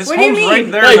What do you home's mean?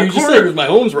 right there Yeah, in you the just corner. said my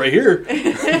home's right here.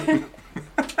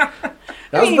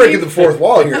 I was breaking the fourth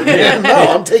wall here, man. No,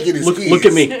 I'm taking his keys. Look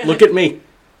at me. Look at me.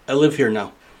 I live here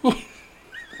now.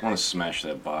 I want to smash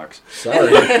that box.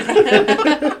 Sorry.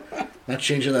 Not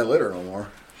changing that litter no more.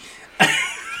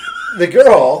 The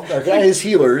girl, our guy is The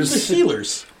healers.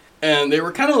 healers, and they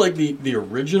were kind of like the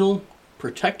original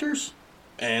protectors,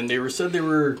 and they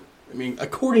were. I mean,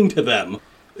 according to them,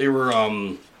 they were.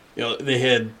 They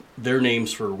had their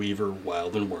names for Weaver,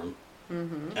 Wild, and Worm.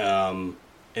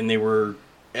 And they were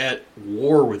at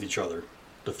war with each other.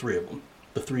 The three of them,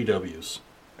 the three W's.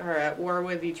 Or at war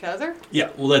with each other. Yeah,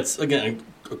 well, that's again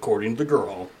according to the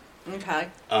girl. Okay.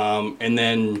 And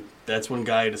then that's when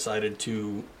Guy decided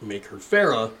to make her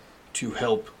Farah to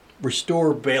help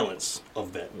restore balance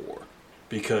of that war.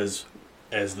 Because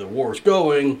as the war's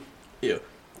going,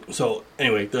 so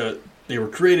anyway, they were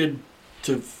created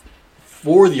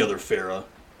for the other Farah,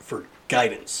 for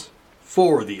guidance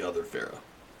for the other Farah.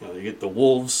 You get the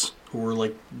wolves, who were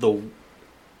like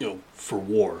for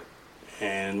war,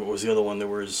 and what was the other one? There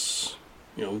was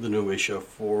the new Isha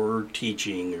for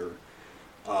teaching, or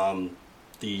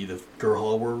the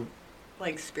Gurhal were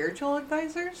Like spiritual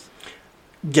advisors?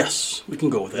 yes, we can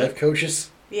go with Life that.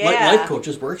 coaches. Yeah. Life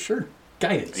coaches were sure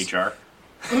guidance. HR.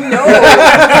 No.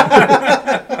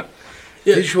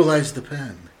 Yeah. Visualize the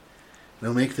pen.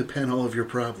 Now make the pen all of your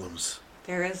problems.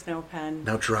 There is no pen.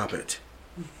 Now drop it.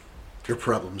 Your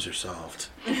problems are solved.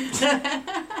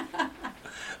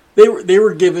 They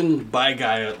were given by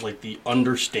Gaia like the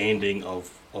understanding of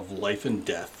life and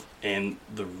death and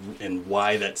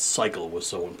why that cycle was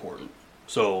so important.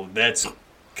 So that's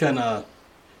kind of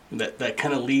that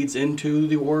kind of leads into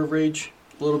the War of Rage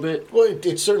a little bit. Well,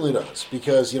 it certainly does,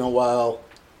 because while,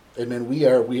 and man, we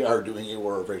are doing a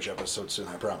War of Rage episode soon.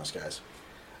 I promise, guys.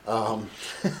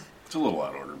 It's a little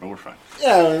out of order, but we're fine.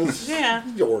 Yeah, Yeah.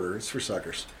 the order. It's for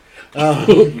suckers.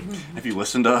 Have you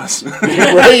listened to us?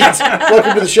 Right.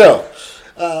 Welcome to the show.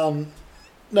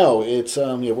 No, it's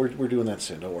we're doing that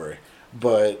soon. Don't worry.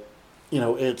 But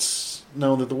it's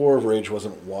known that the War of Rage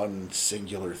wasn't one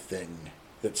singular thing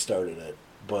that started it,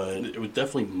 but It was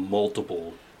definitely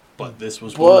multiple, but this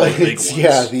was one of the big ones.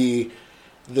 yeah,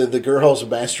 the Gurhal's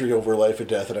mastery over life and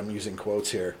death, and I'm using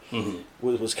quotes here,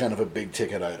 was kind of a big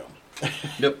ticket item,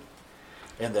 Yep.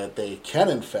 and that they can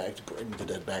in fact bring the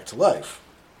dead back to life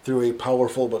through a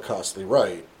powerful but costly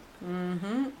rite.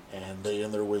 Mm-hmm. And they,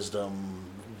 in their wisdom,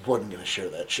 wasn't going to share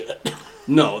that shit.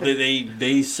 No,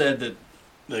 they said that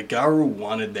the Garu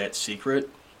wanted that secret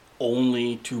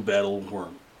only to battle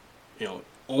Worm.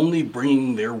 Only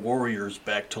bringing their warriors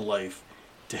back to life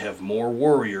to have more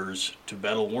warriors to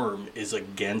battle Worm is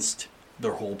against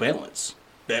their whole balance.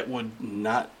 That would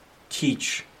not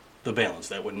teach the balance.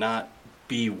 That would not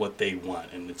be what they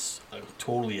want, and it's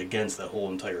totally against that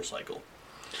whole entire cycle.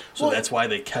 So Well- that's why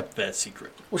they kept that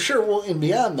secret. Well, sure. Well, and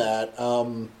beyond that,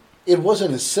 it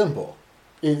wasn't as simple.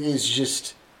 It is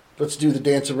just, let's do the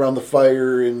dance around the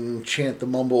fire and chant the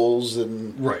mumbles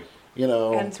and, Right.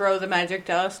 And throw the magic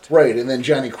dust. Right, and then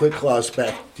Johnny Quickclaw's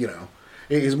back,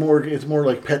 it's more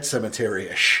like Pet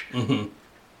Cemetery-ish. Mm-hmm.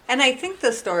 And I think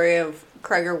the story of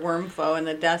Kreger Wormfoe and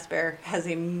the Death Bear has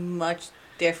a much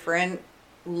different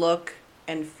look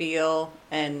and feel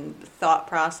and thought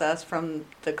process from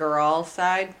the Gural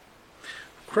side.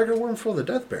 Kreger Wormfoe the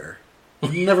Death Bear.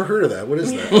 I've never heard of that. What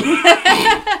is that?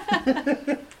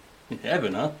 You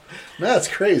haven't, huh? That's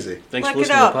crazy. Thanks Look for it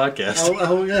listening to up. the podcast.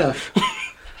 Oh yeah.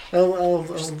 I'll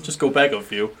Just go back a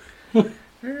few. all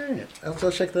right.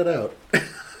 I'll check that out.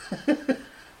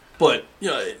 But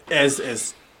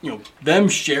as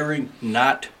them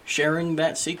not sharing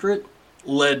that secret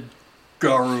led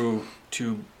Garu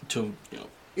to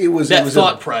It was that it was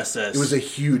thought a, process. It was a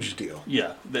huge deal.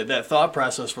 Yeah, that thought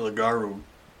process for the Garu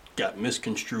got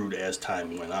misconstrued as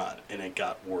time went on, and it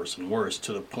got worse and worse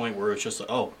to the point where it's just like,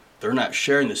 oh, they're not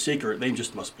sharing the secret, they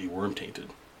just must be worm tainted.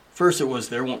 First it was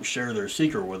they won't share their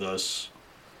secret with us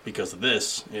because of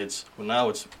this. Now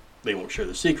it's they won't share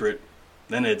the secret.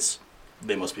 Then it's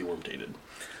they must be worm tainted.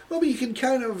 Well, but you can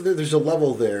kind of, there's a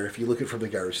level there if you look at it from the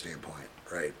Garu standpoint,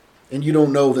 right? And you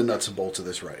don't know the nuts and bolts of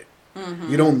this, right? Mm-hmm.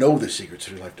 You don't know the secrets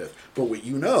of life death. But what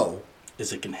you know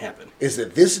Is it can happen. is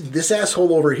that this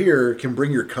asshole over here can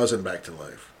bring your cousin back to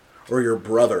life, or your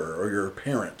brother, or your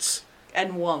parents.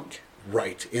 And won't.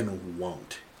 Right, and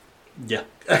won't. Yeah.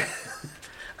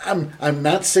 I'm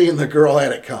not saying the girl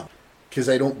had it come, because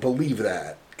I don't believe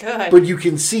that. Good. But you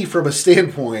can see from a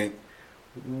standpoint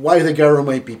why the Garu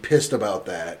might be pissed about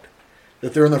that.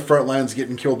 That they're in the front lines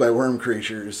getting killed by worm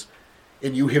creatures,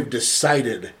 and you have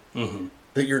decided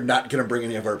that you're not going to bring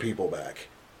any of our people back.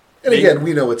 And again,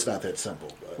 we know it's not that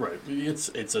simple. But. Right. It's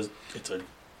a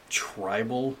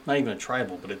tribal, not even a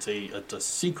tribal, but it's a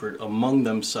secret among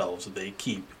themselves that they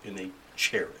keep and they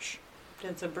cherish.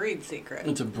 It's a breed secret.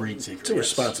 It's a breed secret. It's a yes.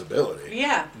 responsibility.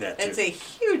 Yeah. That It's too. a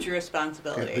huge Yeah,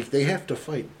 responsibility. but they have to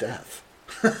fight death.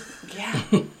 Yeah.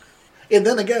 And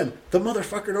then again, the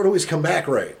motherfucker don't always come back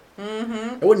right.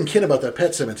 Mm-hmm. I wouldn't kid about that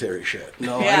Pet Cemetery shit.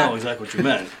 No, Yeah. I know exactly what you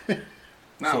meant.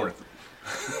 Not So- worth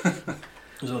it.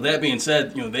 So that being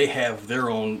said, they have their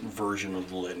own version of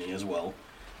the litany as well.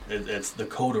 It's the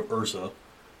Code of Ursa,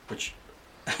 which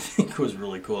I think was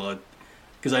really cool.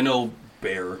 Because I know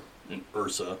Bear and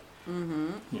Ursa.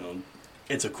 Mm-hmm.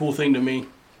 It's a cool thing to me.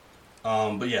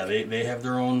 But yeah, they have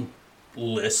their own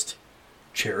list.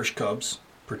 Cherish cubs,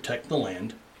 protect the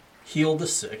land, heal the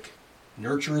sick,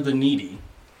 nurture the needy,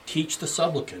 teach the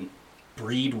supplicant,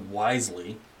 breed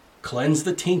wisely, cleanse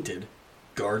the tainted,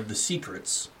 guard the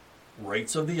secrets,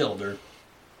 rights of the elder,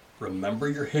 remember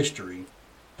your history,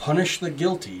 punish the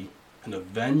guilty, and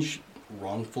avenge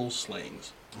wrongful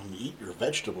slayings. And eat your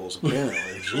vegetables,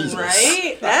 apparently. Jesus.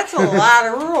 Right? That's a lot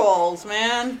of rules,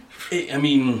 man.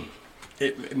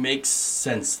 It makes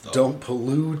sense, though. Don't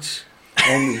pollute.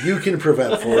 Only you can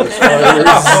prevent forest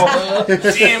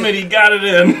fires. Damn it, he got it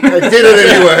in. I did it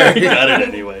anyway. Got it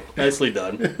anyway. Nicely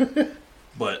done.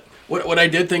 But what I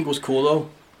did think was cool, though,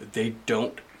 they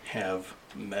don't have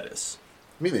metis.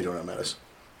 I mean, they don't have metis.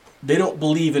 They don't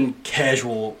believe in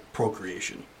casual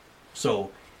procreation.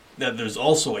 So that there's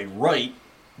also a rite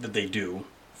that they do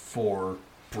for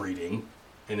breeding,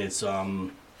 and it's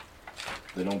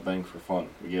They don't bang for fun.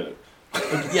 We get it.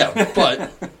 yeah,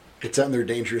 but It's on their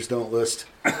dangerous don't list.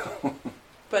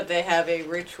 But they have a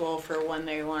ritual for when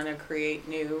they want to create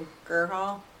new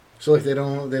Gurhal. So like they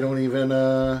don't even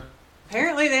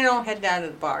Apparently they don't head down to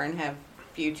the bar and have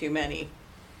a few too many.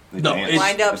 They No, dance. it's-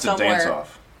 Wind up it's somewhere. a dance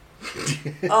off.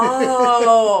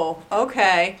 Oh,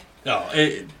 okay. no,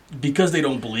 because they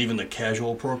don't believe in the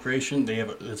casual procreation,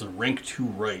 it's a rank 2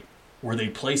 rite where they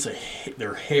place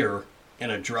their hair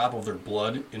and a drop of their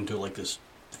blood into like this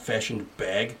fashioned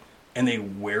bag, and they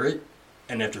wear it,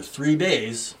 and after 3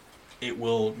 days, it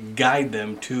will guide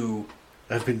them to.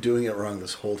 I've been doing it wrong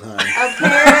this whole time.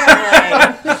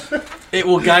 Apparently. It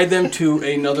will guide them to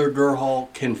another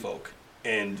Gurhal kinfolk,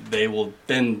 and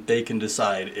they can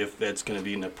decide if that's going to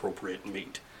be an appropriate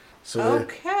mate. So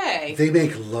Okay. they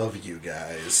make love you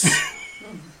guys.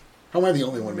 How am I the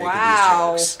only one making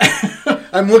Wow. these jokes?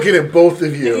 I'm looking at both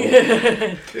of you.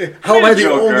 How am I the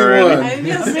Joke only already. one? I'm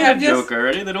just, I made I'm a just, joke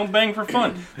already. They don't bang for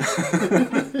fun.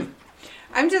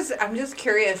 I'm just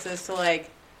curious as to like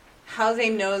how they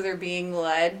know they're being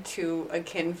led to a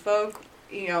kinfolk,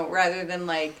 rather than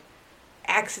like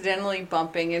accidentally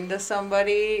bumping into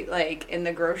somebody like in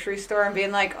the grocery store and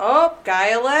being like, "Oh,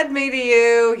 Gaia led me to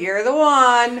you. You're the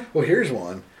one." Well, here's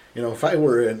one. If I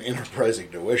were an enterprising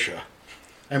Noisha,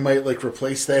 I might like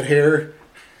replace that hair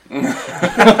with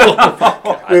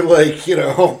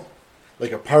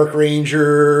like a park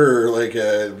ranger or like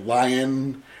a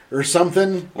lion or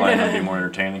something, Lion would be more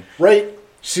entertaining. right?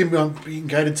 See me being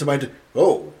guided to my.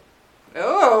 Oh,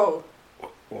 Well,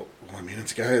 I mean,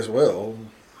 it's a guy as well.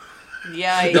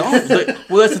 yikes.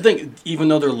 Well, that's the thing. Even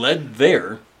though they're led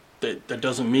there, that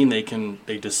doesn't mean they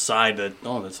decide that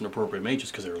that's an appropriate mate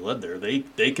just because they were led there.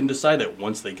 They can decide that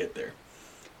once they get there.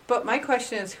 But my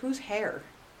question is, whose hair?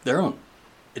 Their own.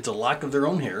 It's a lock of their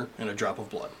own hair and a drop of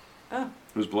blood. Oh,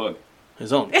 Whose blood?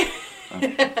 His own.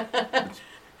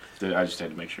 I just had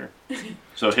to make sure.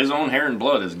 So his own hair and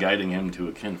blood is guiding him to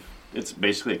a kin. It's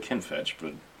basically a kin fetch,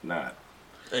 but not.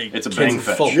 It's a bang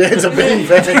fetch. kinfolk. Yeah, it's a bang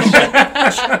fetch.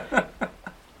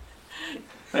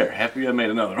 There, happy I made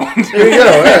another one. There you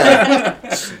go. Yeah.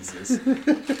 Jesus.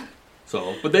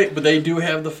 So, but they do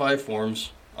have the 5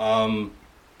 forms, and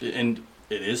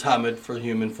it is Hamid for the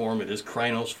human form. It is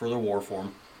Krynos for the war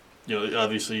form.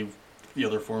 Obviously, the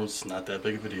other forms not that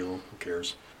big of a deal. Who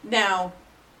cares? now,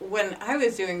 when I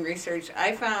was doing research,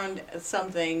 I found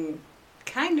something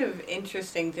kind of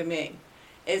interesting to me.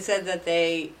 It said that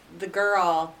the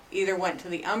girl either went to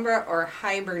the Umbra or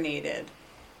hibernated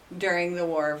during the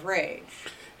War of Rage.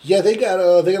 Yeah, they got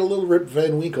a little Rip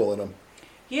Van Winkle in them.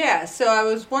 Yeah, so I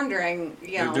was wondering,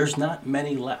 There's not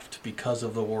many left because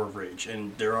of the War of Rage,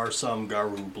 and there are some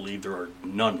Garu who believe there are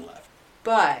none left.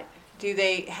 but do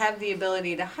they have the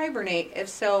ability to hibernate? If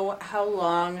so, how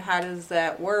long? How does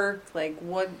that work? Like,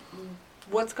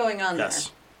 what's going on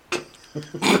Yes,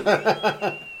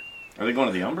 Are they going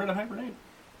to the Umbra to hibernate?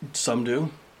 some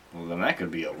do. Well, then that could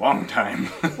be a long time.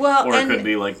 there? Well, Or it and, could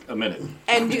be like a minute.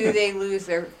 and do they lose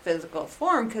their physical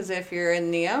form? Because if you're in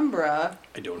the Umbra,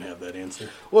 I don't have that answer.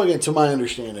 Well, again, to my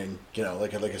understanding,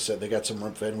 like I said, they got some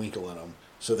Rip Van Winkle in them,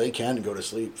 so they can go to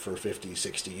sleep for 50,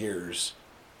 60 years,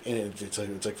 and it's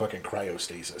like fucking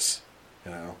cryostasis,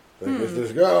 If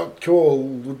there's, oh, cool.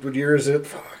 What year is it?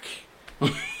 Fuck,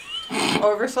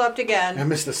 overslept I again.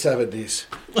 missed the 70s.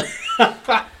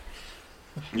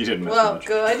 You didn't miss Well, much.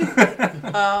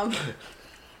 good.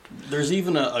 There's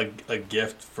even a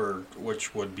gift for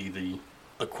which would be the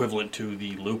equivalent to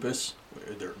the lupus.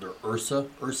 They're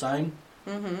Ursine.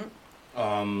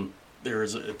 Mm-hmm.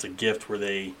 It's a gift where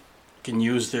they can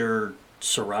use their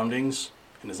surroundings,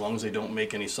 and as long as they don't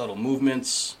make any subtle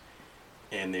movements,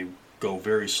 and they go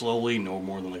very slowly, no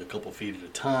more than like a couple feet at a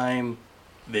time,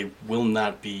 they will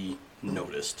not be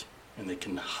noticed, and they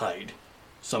can hide.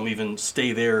 Some even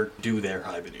stay there, do their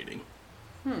hibernating.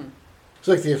 It's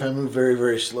like if I move very,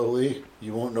 very slowly,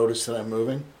 you won't notice that I'm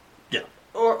moving. Yeah.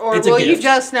 Or Or It's a will you gift.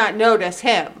 just not notice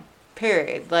him?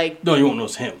 Period. Like, No, you won't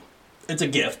notice him. It's a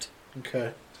gift.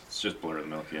 Okay. It's just blur the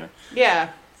milk, yeah. yeah.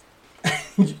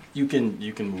 You can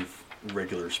move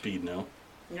regular speed now.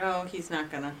 No, he's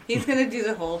not gonna. He's gonna do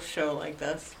the whole show like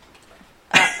this.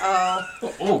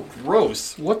 Uh-oh. Oh,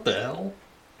 gross. What the hell?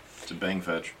 It's a bang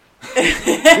fetch.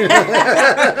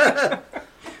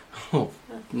 Oh,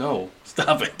 no.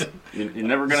 Stop it. You're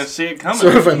never gonna see it coming. So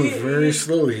if I move very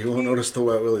slowly, you won't notice the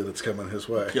wet willy that's coming his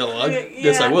way.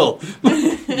 Yes, I Yeah. will.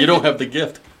 You don't have the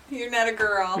gift. You're not a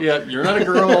girl. Yeah, you're not a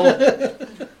girl.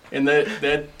 And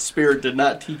that spirit did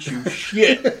not teach you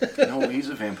shit. No, he's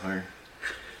a vampire.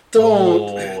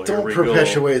 Don't here we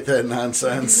perpetuate that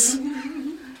nonsense.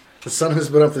 The sun has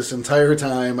been up this entire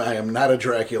time. I am not a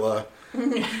Dracula.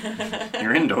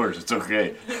 You're indoors. It's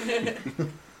okay.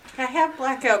 I have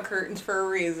blackout curtains for a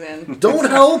reason. Don't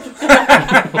help.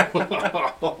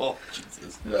 Oh,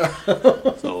 Jesus.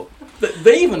 So,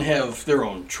 they even have their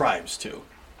own tribes, too.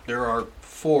 There are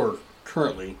 4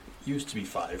 currently, used to be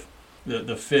 5. The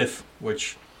 5th,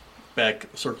 which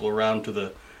circle around to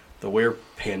the were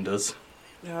pandas.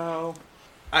 No.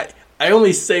 I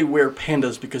only say were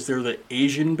pandas because they're the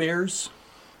Asian bears.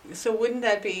 So wouldn't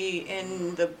that be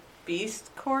in the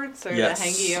beast courts or Yes. the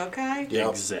Hangyokai? Yep.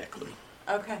 Exactly.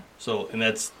 Okay. So, and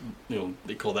that's,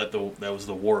 they call that that was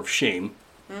the War of Shame.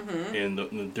 Mm-hmm.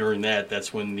 And during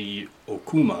that's when the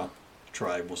Okuma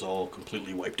tribe was all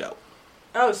completely wiped out.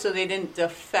 Oh, so they didn't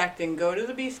defect and go to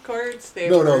the beast courts?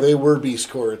 No, they were beast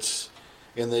courts,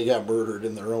 and they got murdered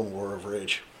in their own war of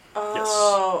rage.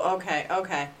 Oh,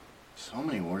 okay. So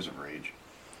many wars of rage.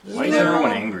 Why is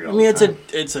everyone angry all I mean, the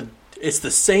time? it's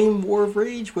the same War of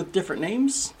Rage with different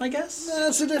names, I guess.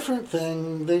 That's a different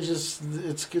thing. They just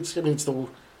it's I mean it's the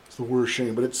war of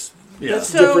shame, but it's Yeah. that's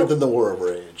So- different than the war of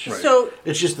rage. Right. So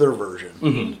It's just their version.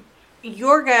 Mm-hmm.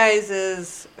 your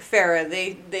guys' Farah,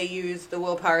 they use the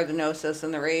willpower, the gnosis,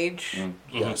 and the rage.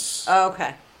 Yes.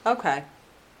 Okay.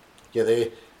 Yeah,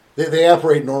 they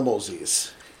operate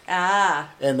normalsies Ah,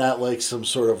 and not like some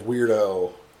sort of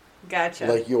weirdo gotcha.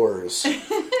 like yours.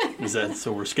 Is that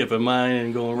so? We're skipping mine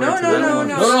and going right No, to that no, one.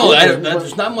 no.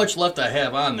 There's not much left I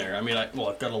have on there. I mean, I've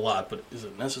got a lot, but is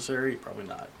it necessary? Probably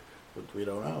not. But we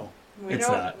don't know. We It's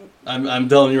don't- not. I'm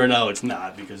telling you right now, it's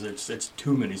not because it's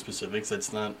too many specifics.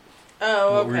 That's not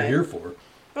Oh, what okay. we're here for.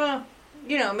 Well,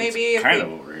 maybe It's if kind we,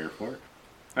 of what we're here for.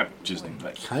 I'm just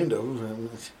like, Kind of.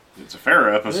 it's a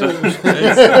fair episode.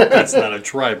 It's not a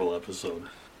tribal episode.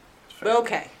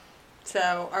 Okay.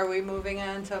 So, are we moving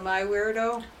on to my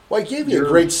weirdo? Well, I gave you a You're-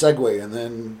 great segue, and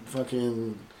then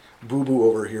fucking Boo Boo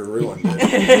over here ruined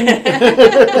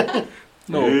it.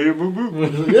 No, Hey, boo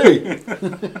boo.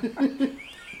 Hey,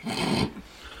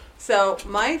 So,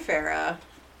 my Farah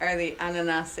are the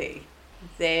Ananasi.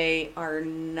 They are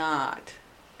not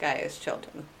Gaia's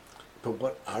children. but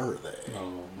what are they?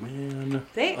 oh man.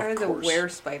 They Of are the course. were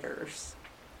spiders.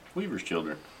 Weaver's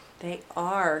children. They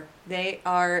are. They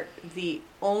are the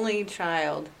only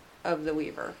child of the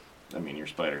Weaver. I mean, you're a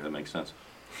spider. That makes sense.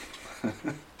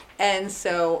 And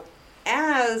so,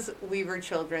 as Weaver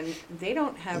children, they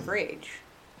don't have rage.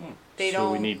 They So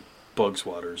don't. we need bug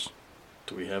swatters.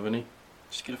 Do we have any?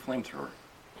 Just get a flamethrower.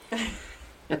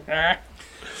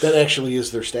 That actually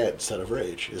is their stat instead of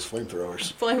rage, is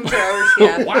flamethrowers. Flamethrowers,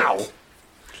 yeah. Wow.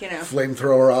 You know.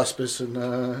 Flamethrower auspice and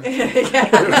Yeah.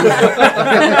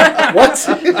 what?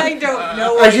 I don't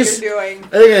know what just- you're doing. I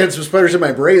think I had some spiders in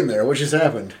my brain there. What just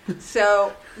happened?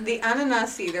 So, the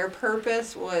Ananasi, their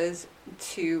purpose was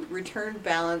to return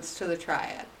balance to the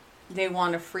triad. They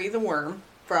want to free the worm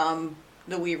from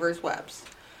the Weaver's webs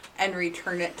and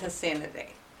return it to sanity.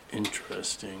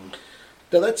 Interesting.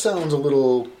 Now that sounds a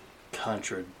little.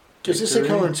 Contradictory. Is this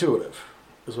counterintuitive?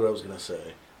 Is what I was going to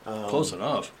say. Close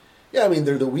enough. Yeah, I mean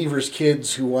they're the Weaver's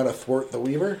kids who want to thwart the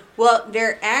Weaver. Well,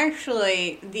 they're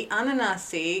actually the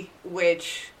Ananasi,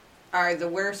 which are the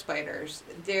were spiders.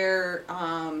 They're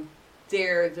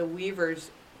the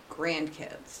Weaver's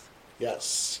grandkids.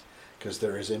 Yes, because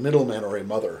there is a middleman or a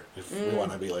mother, if we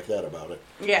want to be like that about it.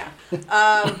 Yeah.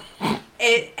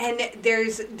 And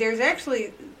there's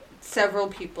actually several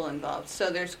people involved. So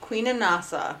there's Queen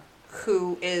Anasa,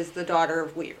 who is the daughter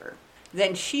of Weaver.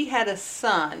 Then she had a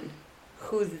son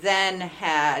who then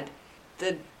had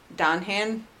the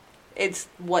Donhan. It's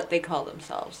what they call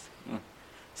themselves.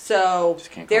 So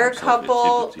Just can't call they're a themselves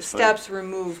couple itsy bitsy steps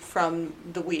removed from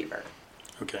the Weaver.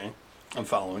 Okay. I'm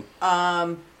following.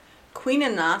 Queen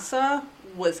Anasa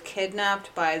was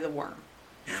kidnapped by the worm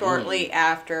shortly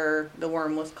after the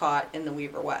worm was caught in the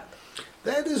Weaver web.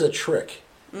 That is a trick.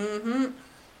 Isn't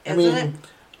I mean, it?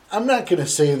 I'm not going to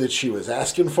say that she was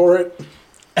asking for it.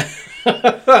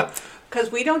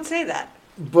 Because we don't say that.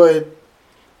 But,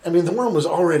 I mean, the worm was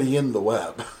already in the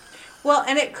web. Well,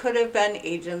 and it could have been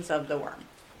agents of the worm.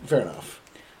 Fair enough.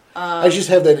 I just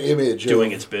have that image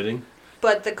Doing of, its bidding.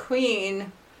 But the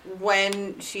queen,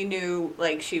 when she knew,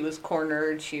 like, she was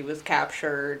cornered, she was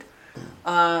captured,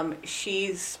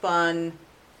 she spun,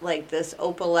 like, this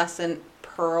opalescent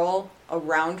pearl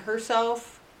around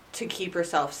herself to keep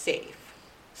herself safe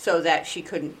so that she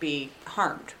couldn't be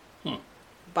harmed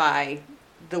by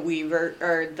the weaver,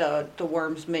 or the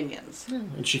worm's minions.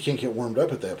 and she can't get warmed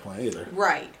up at that point either.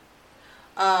 Right.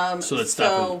 So that's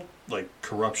stopping, like,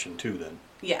 corruption, too, then.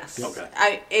 Yes. Okay.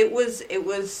 It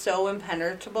was so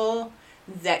impenetrable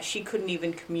that she couldn't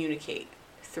even communicate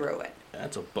through it.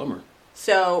 That's a bummer.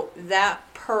 So that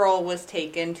pearl was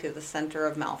taken to the center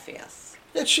of Malpheus.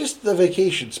 It's just the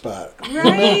vacation spot.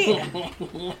 Right?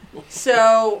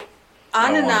 So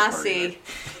I don't wanna party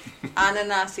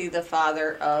Ananasi, the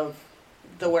father of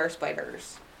the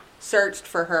were-spiders, searched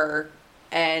for her,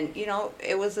 and, you know,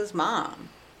 it was his mom.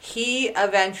 He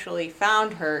eventually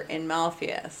found her in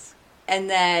Malpheus, and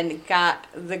then got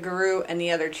the Garou and the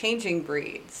other changing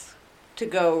breeds to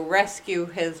go rescue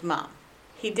his mom.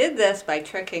 He did this by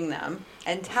tricking them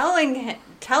and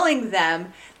telling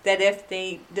them that if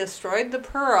they destroyed the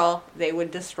pearl, they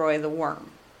would destroy the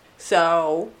worm.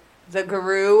 So the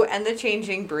Garou and the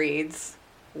changing breeds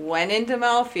went into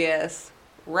Malpheus,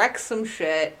 wrecked some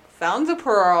shit, found the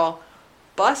pearl,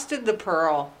 busted the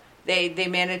pearl. They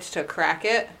managed to crack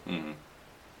it. Mm-hmm.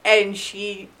 And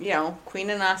she, you know, Queen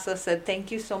Anasa said,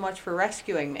 "Thank you so much for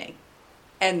rescuing me."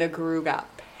 And the Garou got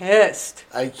pissed.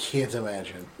 I can't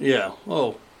imagine. Yeah.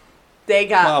 Oh, They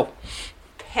got wow.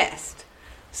 pissed.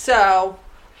 So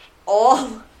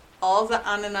all the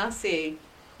Ananasi,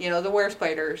 you know, the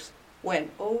were-spiders, went,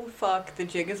 "Oh fuck, the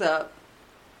jig is up."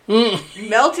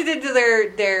 Melted into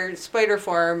their spider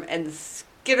form and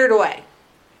skittered away,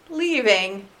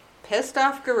 leaving pissed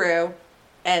off Garou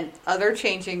and other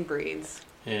changing breeds.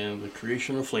 And the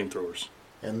creation of flamethrowers.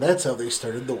 And that's how they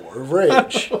started the War of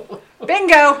Rage.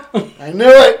 Bingo! I knew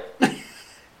it!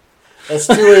 That's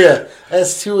two of you.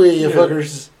 That's two of you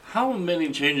fuckers. How many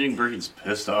changing breeds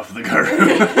pissed off the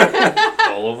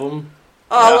Garou? All of them.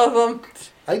 All of them.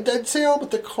 I'd say all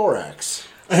but the Korax.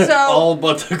 So, All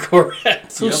but the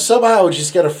correct. Who somehow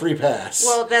just got a free pass.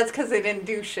 well, that's because they didn't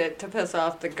do shit to piss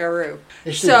off the Garou.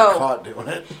 they should have so- been caught doing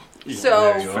it. So,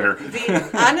 There you go. Fair. the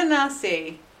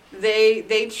Ananasi,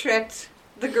 they tricked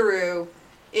the Garou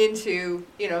into,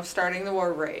 you know, starting the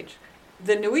War of Rage.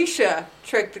 The Nuisha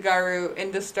tricked the Garou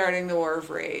into starting the War of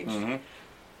Rage. Mm-hmm.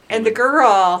 And the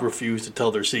girl, Refuse to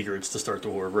tell their secrets to start the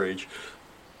War of Rage.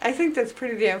 I think that's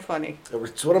pretty damn funny.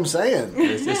 That's what I'm saying.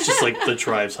 It's just like the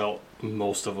tribes, how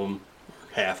most of them,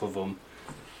 half of them.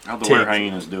 How'd the Take- were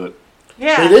hyenas do it?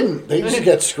 Yeah. They didn't. They just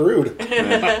got screwed.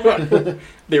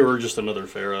 They were just another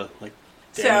Farah. Like,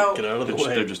 damn, So- get out of the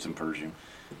They're way. just in Persian.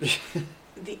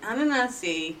 The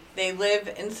Ananasi, they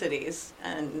live in cities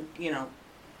and, you know,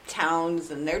 towns,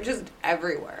 and they're just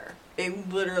everywhere. They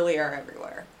literally are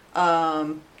everywhere.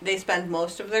 They spend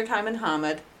most of their time in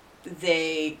Hamid.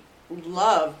 They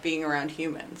love being around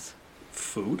humans.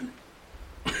 Food?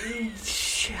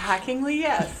 Shockingly,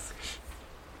 yes.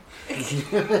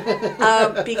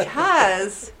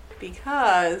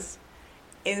 Because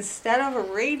instead of a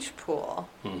rage pool,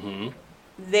 Mm-hmm.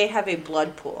 they have a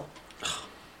blood pool.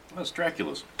 That's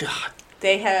Dracula's. God.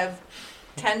 They have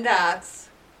 10 dots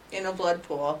in a blood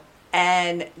pool,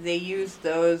 and they use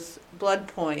those blood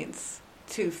points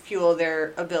to fuel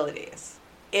their abilities.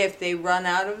 If they run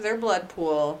out of their blood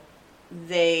pool,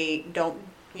 they don't,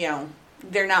 you know,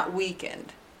 they're not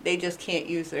weakened. They just can't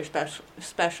use their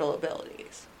special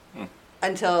abilities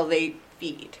until they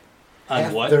feed.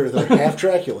 On what? They're half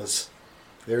Draculas.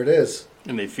 There it is.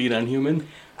 And they feed on human?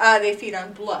 They feed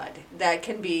on blood. That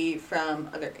can be from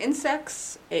other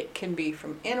insects. It can be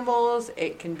from animals.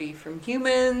 It can be from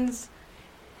humans.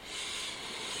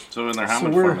 So in their So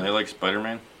Hamid we're- form, are they like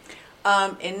Spider-Man?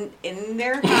 In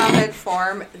their Hamid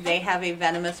form, they have a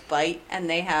venomous bite, and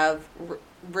they have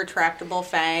retractable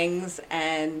fangs,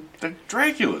 and They're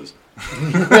Dracula's.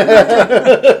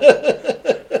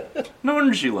 No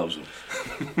wonder she loves them.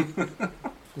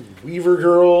 Weaver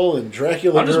Girl and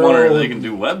Dracula I'm just Girl. wondering if they and- can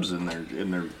do webs in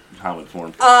their Hamid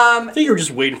form. I think you were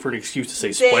just waiting for an excuse to say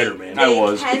they, Spider-Man. I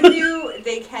was.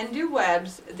 They can do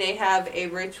webs. They have a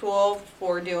ritual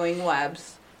for doing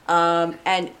webs,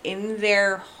 and in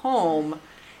their home,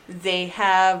 they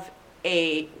have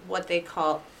a what they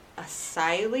call a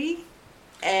Siley,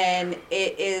 and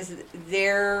it is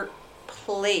their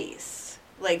place,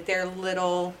 like their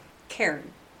little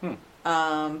cairn.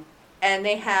 And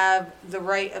they have the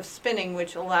rite of spinning,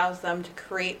 which allows them to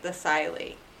create the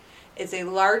Siley. is a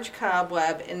large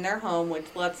cobweb in their home which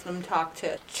lets them talk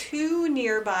to 2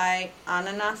 nearby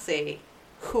Ananasi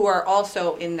who are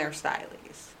also in their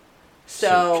stylies.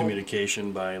 So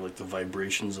communication by like the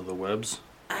vibrations of the webs.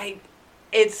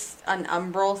 It's an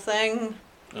umbral thing.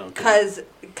 Okay.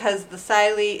 Because the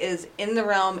Siley is in the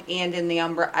realm and in the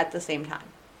Umbra at the same time.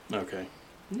 Okay.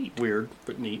 Neat. Weird,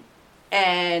 but neat.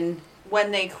 And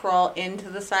when they crawl into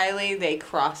the Siley, they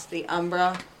cross the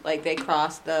Umbra, like they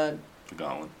cross the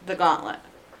gauntlet.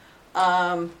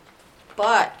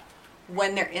 But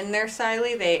when they're in their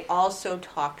Siley, they also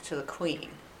talk to the Queen.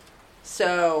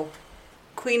 So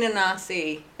Queen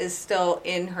Anansi is still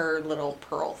in her little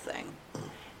pearl thing.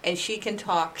 And she can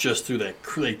talk... Just through that...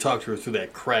 They talked to her through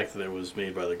that crack that was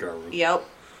made by the Garou. Yep.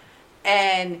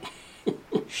 And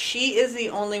she is the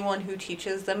only one who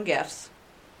teaches them gifts.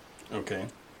 Okay.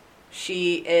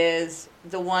 She is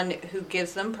the one who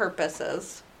gives them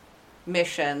purposes,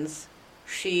 missions.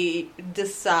 She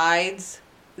decides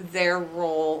their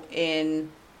role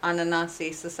in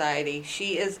Ananasi society.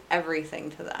 She is everything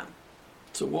to them.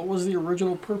 So what was the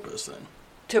original purpose then?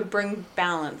 To bring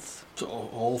balance. So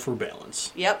all for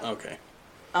balance. Yep. Okay.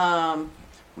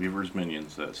 Weaver's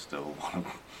minions that still want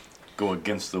to go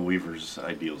against the Weaver's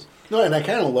ideals. No, and I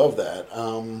kind of love that.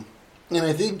 And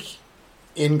I think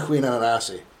in Queen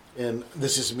Ananasi, and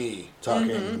this is me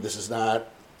talking, this is not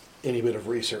any bit of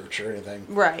research or anything.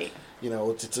 Right. You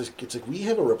know, it's like we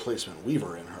have a replacement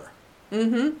Weaver in her.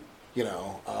 Mm-hmm. You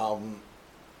know,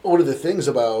 one of the things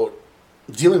about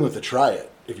dealing with the Triad,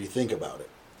 if you think about it,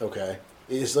 okay,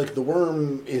 is like the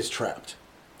worm is trapped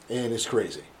and is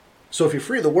crazy. So if you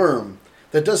free the worm,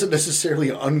 that doesn't necessarily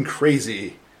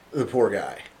uncrazy the poor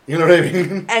guy. You know what I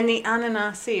mean? And the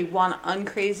Ananasi want to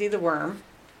uncrazy the worm.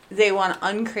 They want to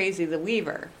uncrazy the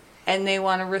Weaver. And they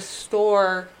want to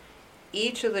restore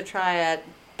each of the Triad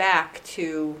back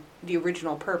to the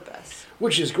original purpose.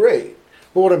 Which is great.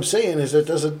 But what I'm saying is that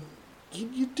doesn't...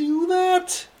 You do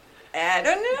that? I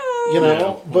don't know. You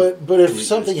know, but if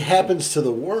something happens to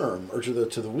the worm or to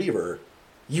the Weaver,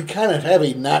 you kind of have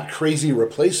a not crazy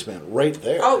replacement right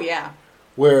there. Oh yeah.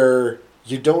 Where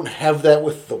you don't have that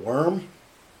with the worm.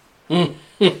 I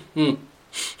see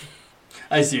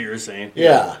what you're saying.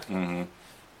 Yeah.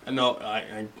 Mm-hmm. No,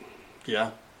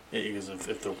 yeah. Because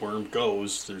if the worm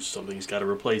goes, there's something's got to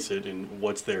replace it, and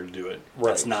what's there to do it? Right.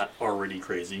 That's not already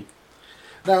crazy.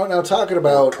 Now talking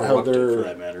about how for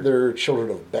that matter. they're children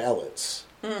of ballots.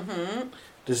 Mm-hmm.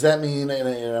 Does that mean,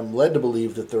 and I'm led to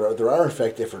believe that there are in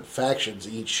fact different factions,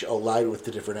 each allied with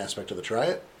the different aspect of the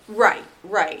Triad? Right.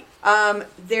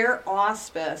 Their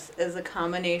auspice is a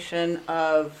combination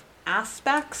of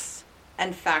aspects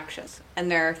and factions. And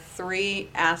there are 3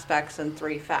 aspects and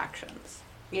 3 factions.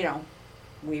 You know,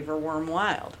 Weaver, Worm,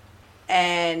 Wild.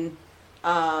 And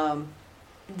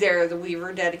they're the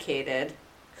Weaver dedicated,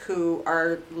 who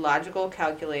are logical,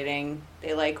 calculating.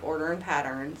 They like order and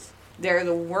patterns. They're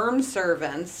the Worm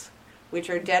servants,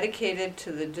 which are dedicated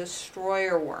to the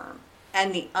destroyer worm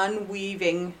and the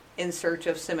unweaving in search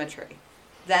of symmetry.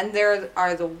 Then there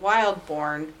are the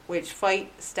Wildborn, which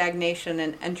fight stagnation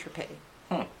and entropy.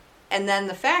 And then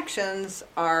the factions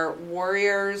are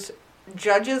warriors,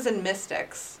 judges and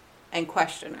mystics, and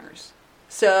questioners.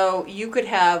 So you could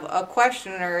have a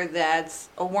questioner that's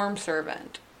a worm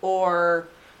servant, or,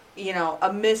 you know,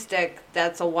 a mystic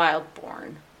that's a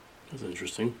Wildborn. That's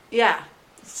interesting. Yeah.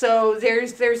 So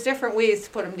there's different ways to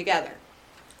put them together.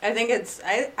 I think it's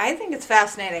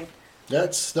fascinating.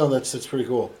 That's pretty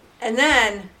cool. And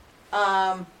then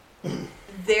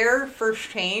their first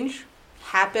change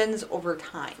happens over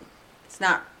time. It's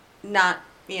not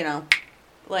you know,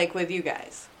 like with you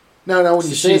guys. Now when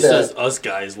you She say that, says us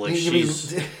guys like you mean-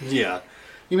 she's... Yeah.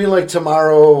 you mean like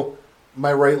tomorrow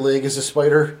my right leg is a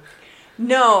spider?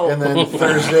 No. And then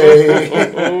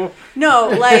Thursday... No,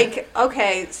 like,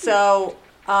 okay, so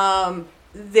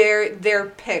they're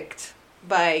picked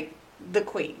by the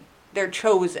queen. They're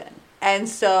chosen. And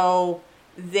so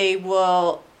they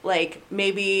will, like,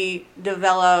 maybe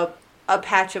develop a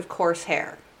patch of coarse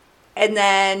hair. And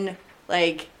then,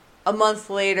 like, a month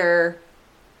later,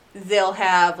 they'll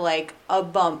have, like, a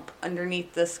bump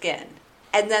underneath the skin.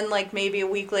 And then, like, maybe a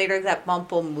week later, that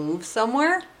bump will move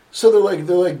somewhere. So they're like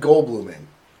Goldbluming.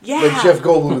 Yeah. Like Jeff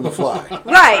Goldblum in The Fly.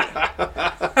 Right.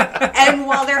 And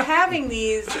while they're having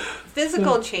these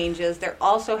physical changes, they're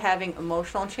also having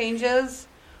emotional changes,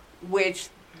 which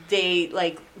they,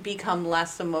 like, become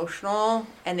less emotional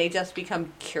and they just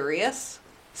become curious.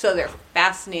 So they're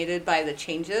fascinated by the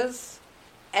changes.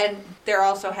 And they're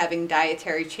also having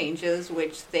dietary changes,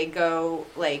 which they go,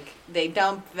 like, they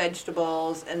dump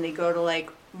vegetables and they go to, like,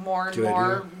 more and Good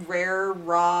more idea. rare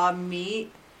raw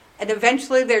meat. And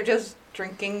eventually they're just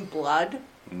drinking blood.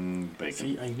 Bacon.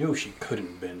 See, I knew she couldn't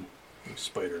have been a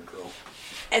Spider Girl.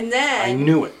 And then I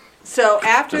knew it. So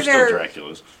after They're still their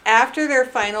Draculas. after their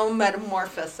final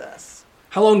metamorphosis,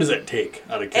 How long does that take,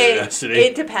 out of curiosity?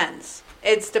 it depends.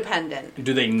 It's dependent.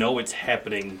 Do they know it's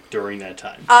happening during that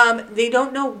time? They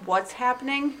don't know what's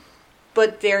happening,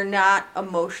 but they're not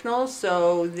emotional,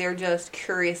 so they're just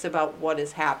curious about what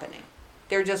is happening.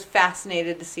 They're just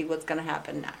fascinated to see what's going to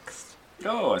happen next.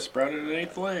 Oh, I sprouted an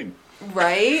eighth leg.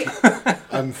 Right?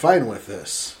 I'm fine with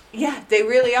this. Yeah, they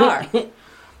really are.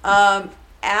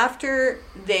 After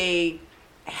they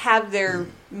have their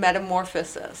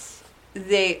metamorphosis,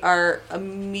 they are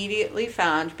immediately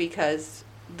found because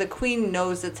the queen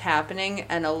knows it's happening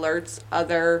and alerts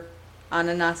other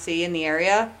Ananasi in the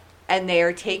area, and they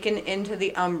are taken into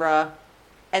the Umbra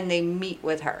and they meet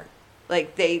with her.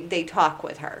 Like, they talk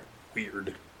with her.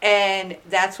 Weird. And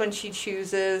that's when she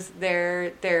chooses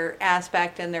their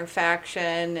aspect and their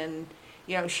faction, and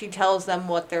she tells them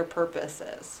what their purpose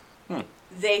is.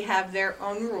 They have their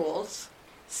own rules,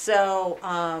 so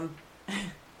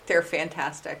they're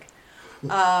fantastic.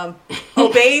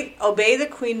 Obey the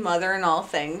Queen Mother in all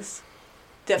things.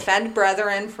 Defend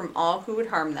brethren from all who would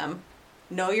harm them.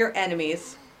 Know your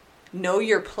enemies. Know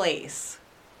your place.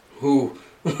 Ooh.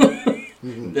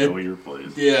 Know your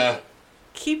place. Yeah.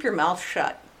 Keep your mouth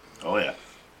shut. Oh, yeah.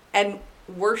 And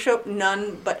worship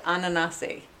none but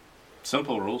Ananasi.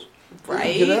 Simple rules.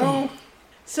 Right?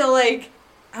 So,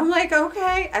 I'm like,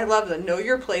 okay. I love the know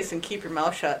your place and keep your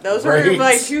mouth shut. Those are Right.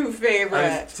 my two I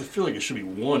favorites. feel like it should be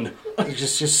one.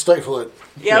 Just stifle it.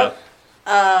 Yep.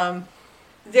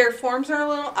 Their forms are a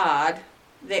little odd.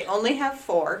 They only have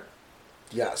 4.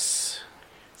 Yes.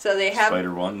 So they have...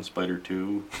 Spider 1, Spider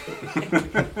 2.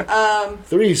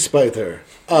 3 spider.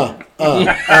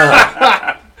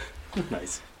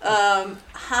 Nice.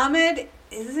 Hamid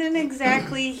isn't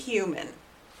exactly human.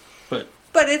 But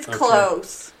But it's Okay.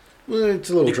 close. Well, it's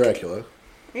a little Dracula.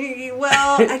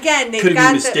 Well, again, they've could it got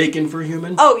be mistaken for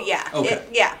human? Oh, yeah. Okay.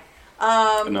 Yeah.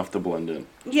 Enough to blend in.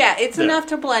 Yeah, it's Yeah. enough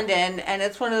to blend in, and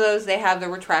it's one of those, they have the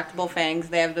retractable fangs,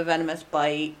 they have the venomous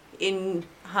bite in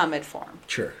Hamid form.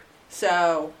 Sure.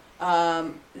 So,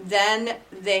 then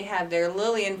they have their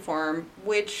Lillian form,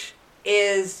 which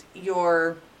is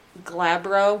your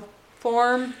Glabro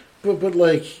form. But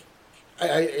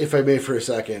if I may for a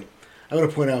second, I want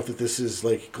to point out that this is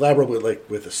like Glabro, but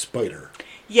with a spider.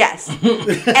 Yes.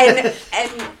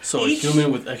 and So each, a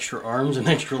human with extra arms and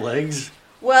extra legs?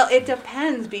 Well, it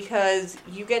depends because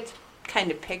you get to kind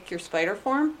of pick your spider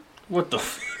form. What the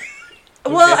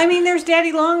Well, Okay. I mean, there's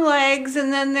Daddy Longlegs,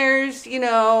 and then there's,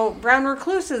 brown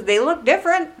recluses. They look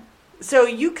different. So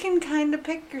you can kind of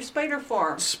pick your spider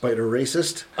form. Spider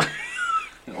racist?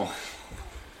 Oh,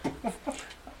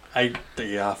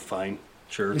 Yeah, fine.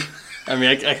 Sure. I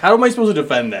mean, how am I supposed to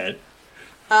defend that?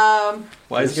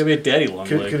 Why is it going to be a daddy long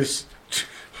leg?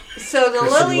 So the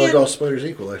love Lillian... all spiders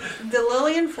equally. The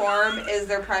Lillian form is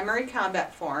their primary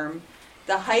combat form.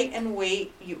 The height and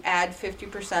weight, you add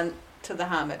 50% to the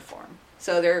Hamid form.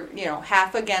 So they're,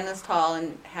 half again as tall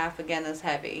and half again as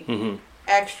heavy. Mm-hmm.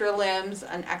 Extra limbs,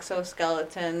 an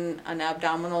exoskeleton, an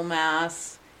abdominal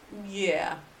mass.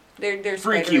 Yeah. They're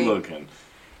freaky spidery. looking.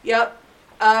 Yep.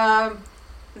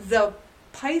 The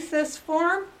Pythus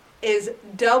form is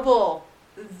double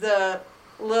the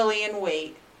Lillian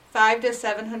weight, 500 to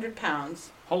 700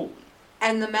 pounds. Holy.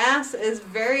 And the mass is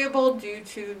variable due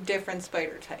to different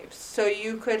spider types. So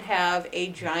you could have a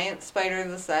giant spider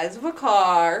the size of a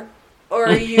car, or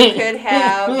you could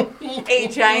have a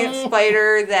giant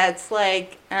spider that's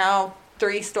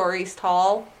 3 stories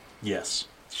tall, Yes.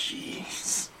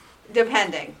 Jeez.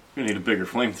 depending. We need a bigger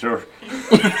flamethrower.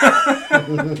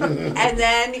 And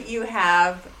then you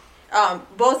have,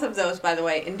 both of those, by the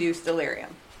way, induce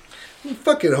delirium. I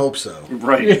fucking hope so.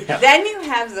 Right. Yeah. Then you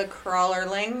have the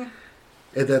crawlerling.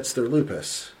 And that's their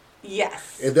lupus.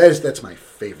 Yes. And that's my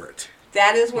favorite.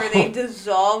 That is where they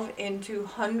dissolve into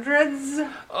hundreds,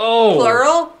 Oh.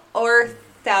 plural, or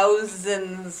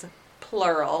thousands,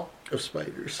 plural, Of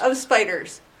spiders. of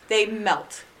spiders. They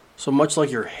melt. So much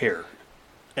like your hair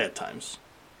at times.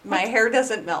 My hair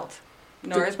doesn't melt,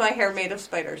 nor is my hair made of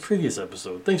spiders. Previous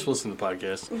episode. Thanks for listening to the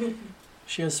podcast.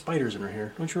 She has spiders in her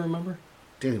hair. Don't you remember?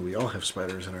 Danny, we all have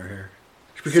spiders in our hair.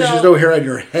 Because So- there's no hair on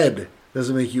your head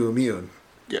doesn't make you immune.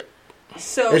 Yeah.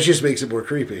 So It just makes it more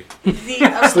creepy.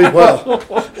 the Sleep well.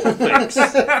 Thanks.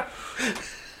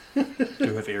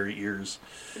 Do have airy ears.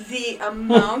 the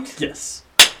amount Yes.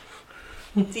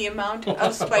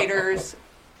 of spiders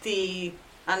the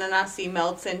Ananasi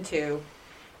melts into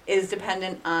is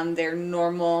dependent on their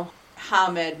normal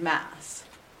Hamid mass.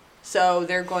 So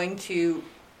they're going to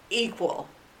equal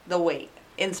the weight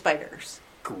in spiders.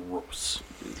 Gross.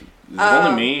 Is it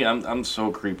only me? I'm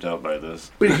so creeped out by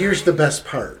this. But here's the best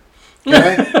part.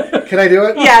 Can I do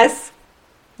it? Yes.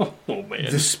 Oh man.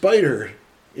 The spider,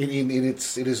 in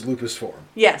its lupus form,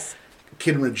 Yes.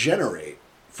 can regenerate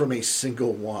from a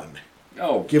single one,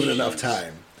 Oh, given enough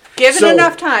time. Given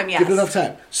enough time, yes. Given enough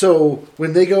time. So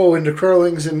when they go into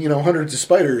crawlings and hundreds of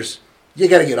spiders, you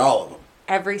got to get all of them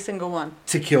Every single one.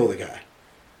 to kill the guy.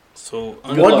 So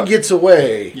One luck. gets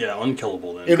away, yeah,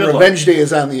 unkillable then. and Good Revenge Day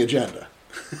is on the agenda.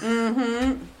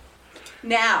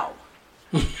 Now,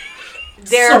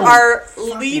 there So are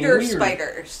fucking leader weird.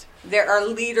 spiders. There are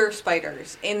leader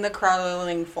spiders in the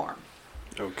crawling form.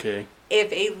 Okay.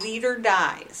 If a leader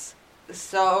dies,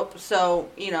 so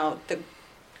the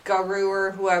Garu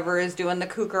or whoever is doing the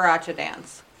Kukaracha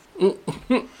dance.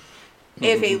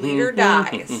 If a leader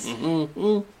dies,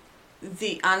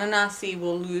 the Ananasi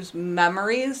will lose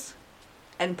memories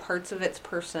and parts of its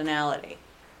personality.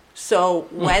 So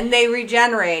when they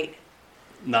regenerate,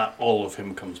 Not all of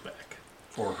him comes back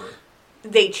for her.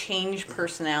 they change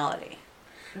personality.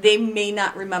 They may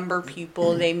not remember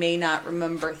people. They may not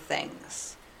remember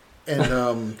things.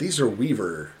 And these are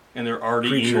Weaver And they're already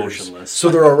creatures, emotionless. so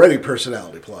they're already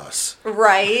personality plus.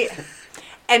 Right?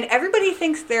 And everybody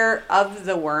thinks they're of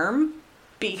the worm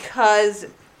because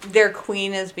their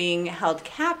queen is being held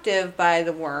captive by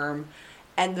the worm,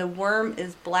 and the worm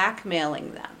is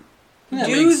blackmailing them. Yeah,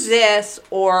 Do makes- this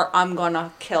or I'm going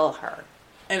to kill her.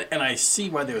 And I see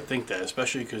why they would think that,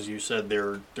 especially because you said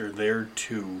they're there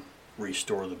to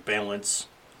restore the balance.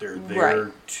 They're there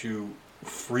Right. to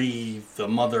free the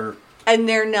mother. And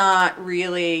they're not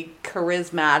really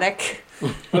charismatic.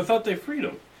 I thought they freed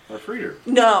him. Or freed her.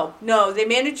 No, they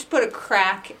managed to put a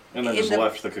crack And then in just the...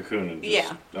 left the cocoon and just...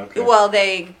 Yeah. Okay. Well,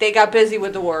 they got busy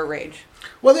with the war rage.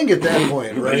 Well, I think at that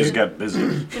point, right? They just got busy.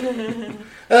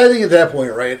 I think at that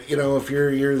point, right? If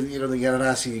you're the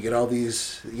Yananasi, you get all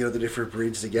these the different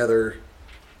breeds together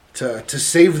to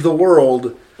save the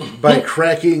world by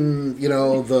cracking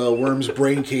the worm's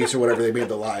brain case or whatever they made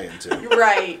the lie into.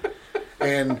 Right.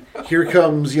 And here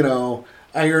comes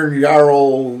Iron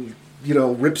Jarl,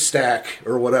 Ripstack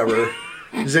or whatever.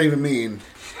 What does that even mean?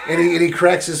 And he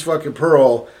cracks his fucking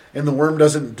pearl, and the worm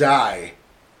doesn't die.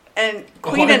 And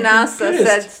Queen I'm Anasa pissed.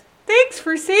 says, "Thanks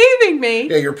for saving me."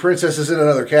 Yeah, your princess is in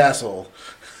another castle.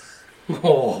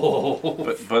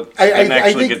 Oh. But I didn't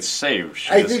actually think- get saved.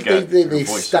 She I just think got they her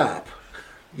voice. stop.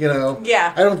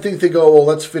 Yeah. I don't think they go, well,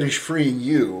 let's finish freeing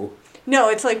you. No,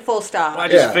 it's like full stop. Well, I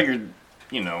just Yeah. figured,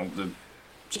 the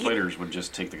spiders would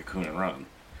just take the cocoon and run.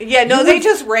 Yeah, no, You they would-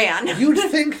 just ran. You'd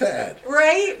think that.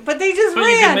 Right? But they just But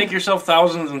you can ran. make yourself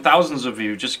thousands and thousands of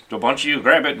you. Just a bunch of you,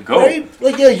 grab it and go. Right?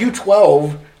 Like, yeah, you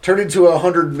 12 turn into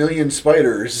 100 million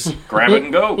spiders. Grab it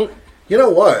and go. You know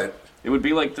what? It would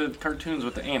be like the cartoons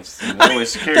with the ants. They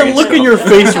always The carry look stuff. in your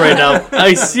face right now.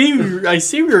 I see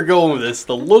where you're going with this.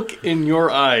 The look in your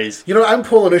eyes. I'm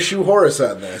pulling a Shoe Horus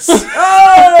on this.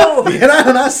 Oh! The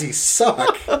Ananasi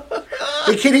suck.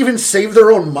 They can't even save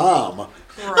their own mom.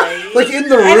 Right. Like, in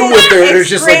the And room it- with her, it's there's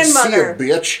just like, see grandmother.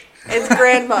 ya, bitch. It's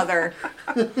grandmother.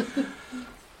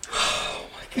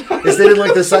 Guess they didn't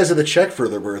like the size of the check for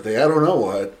their birthday. I don't know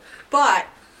what. But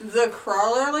the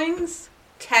crawlerlings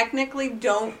technically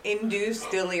don't induce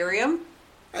delirium.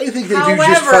 I think they do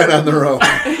just However- fine on their own.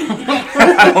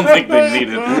 I don't think they need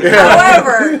it.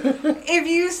 However, if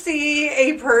you see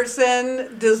a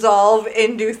person dissolve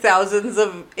into thousands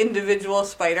of individual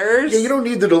spiders, Yeah, you don't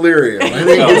need the delirium. I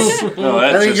think it's... No,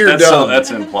 I that's think just you're dumb.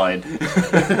 that's implied.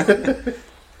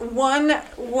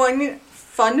 one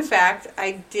fun fact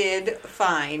I did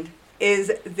find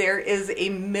is there is a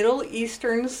Middle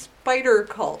Eastern spider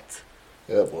cult.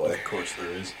 Oh, boy. Of course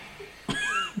there is.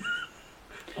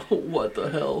 What the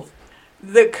hell?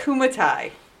 The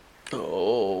Kumatai.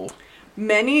 Oh.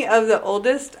 Many of the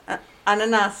oldest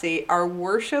Ananasi are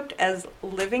worshipped as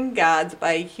living gods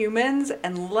by humans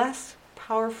and less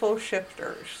powerful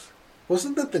shifters.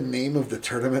 Wasn't that the name of the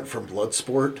tournament from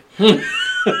Bloodsport?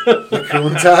 The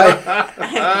Kuntai?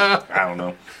 I don't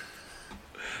know.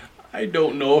 I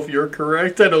don't know if you're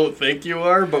correct. I don't think you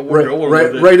are, but we're going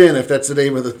with it. Right in if that's the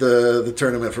name of the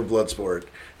tournament from Bloodsport.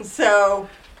 So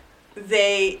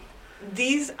these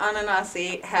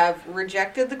Ananasi have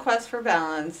rejected the quest for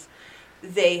balance.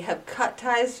 They have cut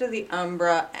ties to the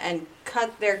Umbra and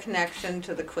cut their connection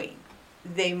to the Queen.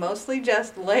 They mostly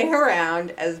just lay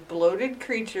around as bloated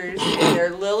creatures in their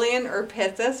Lillian or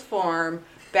Pithis form,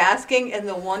 basking in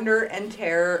the wonder and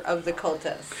terror of the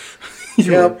cultists.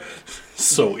 Yep.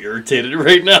 So irritated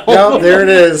right now. Yep, there it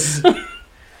is.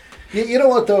 You know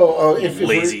what, though? If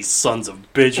Lazy we're- sons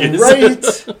of bitches.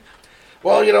 Right?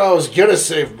 Well, I was gonna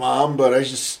save Mom, but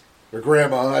or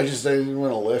Grandma, I didn't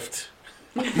want to lift.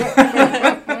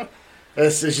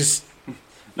 It's just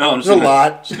No, I'm just There's a gonna,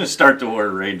 lot. just gonna start the war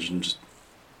rage and just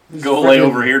go lay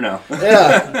over here now.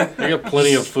 yeah. I got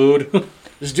plenty of food.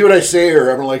 Just do what I say, or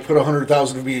I'm gonna put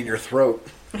 100,000 of me in your throat.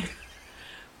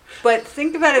 But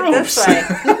think about it this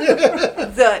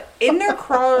way: in their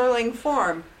crawling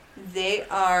form, they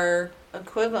are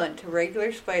equivalent to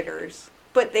regular spiders,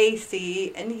 but they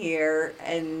see and hear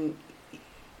and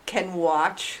can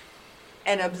watch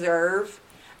and observe,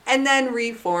 and then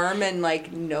reform and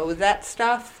know that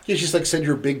stuff. You just send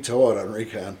your big toe out on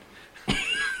recon.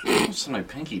 This is my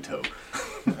pinky toe.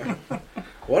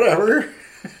 Whatever.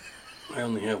 I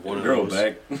only have one of Grow those.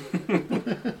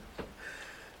 back.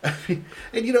 And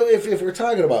if we're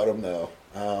talking about them though,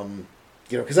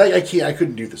 because I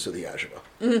couldn't do this with the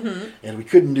Ashima, and we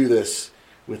couldn't do this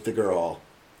with the girl,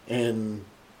 and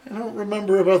I don't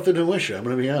remember about the Noisha. I'm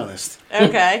going to be honest.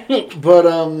 Okay. But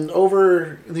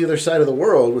over the other side of the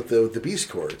world with the Beast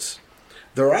Courts,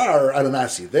 there are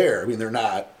Ananasi there. I mean, they're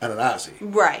not Ananasi.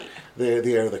 Right.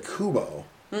 They are the Kumo,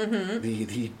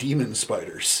 the demon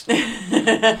spiders.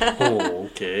 Oh,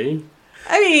 okay.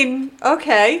 I mean,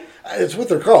 okay. It's what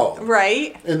they're called.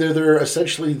 Right. And they're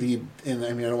essentially and I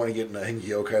don't want to get into Hengi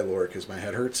Yokai lore because my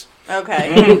head hurts.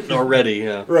 Okay. Already,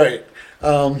 yeah. Right.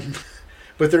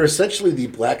 But they're essentially the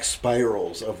black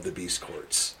spirals of the Beast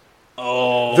Courts.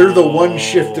 Oh. They're the one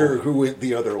shifter who went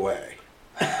the other way.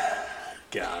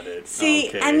 Got it. See,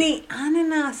 okay. and the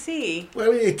Ananasi. Well,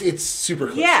 I mean, it's super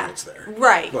close Yeah. it's there.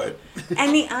 Right. But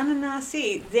And the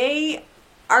Ananasi, they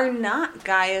are not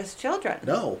Gaia's children.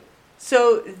 no.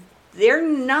 So they're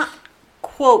not,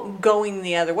 quote, going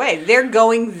the other way. They're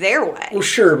going their way. Well,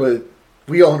 sure, but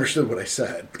we all understood what I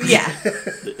said. Yeah.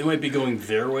 It might be going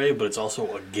their way, but it's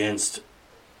also against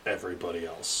everybody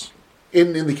else.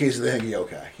 In the case of the Hengi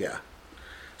Yokai, yeah.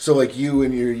 So,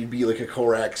 you'd be like a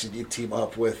Korax, and you'd team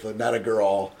up with not a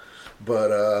girl,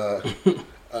 but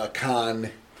a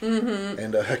Khan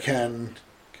and a Haken,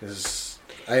 because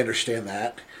I understand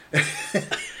that.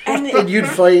 And you'd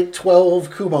fight 12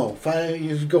 Kumo.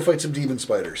 You'd go fight some demon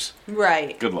spiders.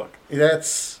 Right. Good luck. They're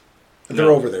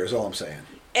No. over there, is all I'm saying.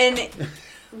 And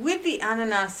with the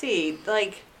Ananasi,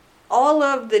 all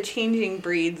of the changing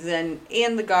breeds and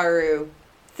the Garu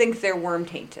think they're worm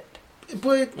tainted.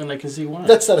 But And I can see why.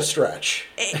 that's not a stretch.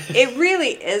 It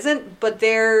really isn't, but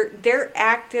they're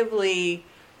actively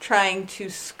trying to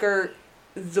skirt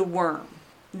the worm.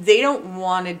 They don't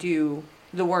want to do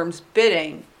the worm's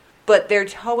bidding, but they're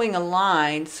towing a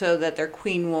line so that their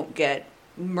queen won't get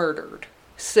murdered.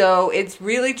 So it's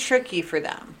really tricky for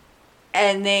them.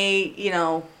 And they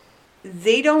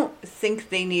don't think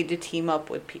they need to team up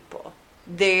with people.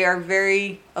 They are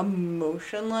very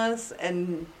emotionless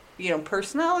and,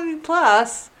 personality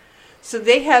plus. So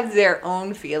they have their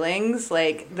own feelings.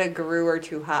 Like the Guru are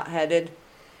too hot-headed.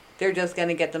 They're just going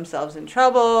to get themselves in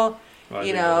trouble. I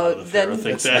think a lot of the Pharaoh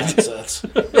think That's that. nonsense.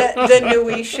 The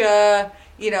Noisha,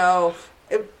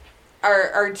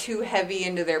 are too heavy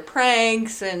into their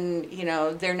pranks and,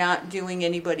 they're not doing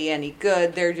anybody any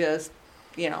good. They're just,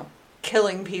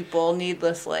 killing people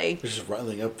needlessly. They're just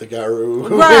running up the Garu.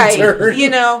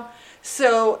 Right.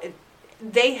 So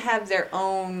they have their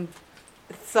own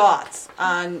thoughts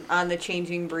on the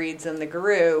changing breeds and the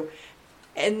Guru,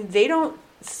 and they don't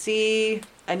see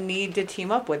a need to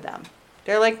team up with them.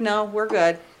 They're like, no, we're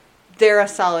good. They're a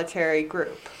solitary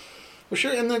group. Well,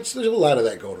 sure, and there's a lot of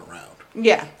that going around.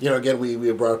 Yeah. Again,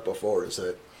 we brought up before is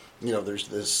that, there's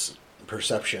this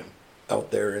perception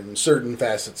out there in certain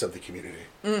facets of the community.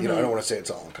 I don't want to say it's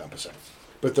all encompassing,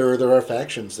 but there are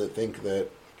factions that think that,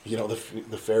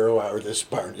 the Pharaoh are this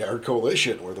barnyard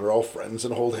coalition where they're all friends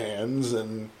and hold hands,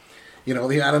 and, the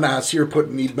Ananasi are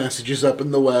putting need messages up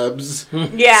in the webs.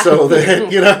 Yeah. So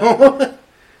that,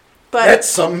 But that's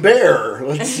some bear.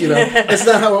 That's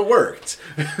not how it worked.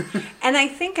 and I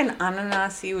think an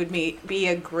Ananasi would be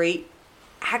a great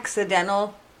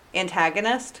accidental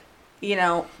antagonist.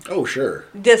 Oh, sure.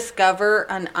 Discover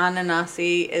an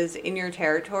Ananasi is in your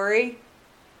territory,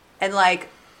 and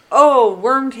oh,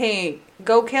 worm taint,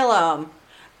 go kill him,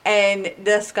 and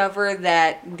discover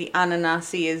that the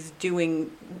Ananasi is doing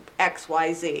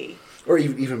XYZ. Or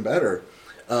even better,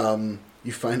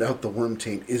 you find out the worm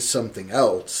taint is something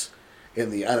else,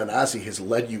 and the Ananasi has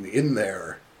led you in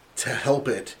there to help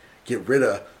it get rid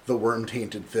of the worm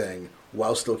tainted thing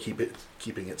while still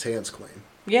keeping its hands clean.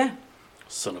 Yeah.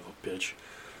 Son of a bitch.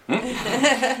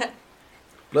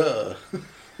 Blah.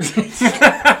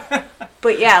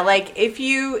 But yeah, if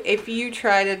you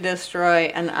try to destroy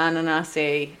an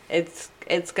Ananasi,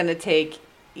 it's gonna take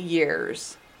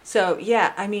years. So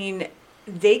yeah, I mean,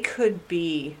 they could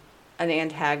be an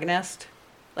antagonist,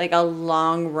 like a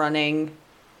long-running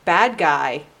bad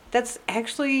guy that's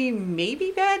actually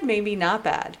maybe bad, maybe not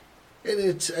bad. And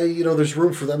it's, there's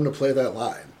room for them to play that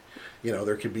line.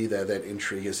 There could be that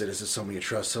intrigue. Is it someone you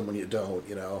trust, someone you don't,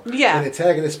 Yeah. An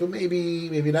antagonist, but maybe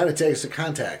not antagonist, a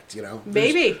contact,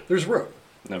 Maybe. There's room.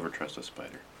 Never trust a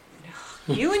spider.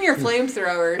 You and your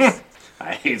flamethrowers.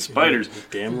 I hate spiders.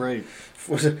 Damn right.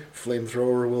 Was it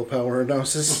flamethrower willpower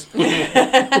analysis?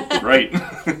 Right.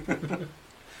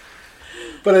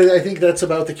 But I think that's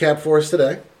about the cap for us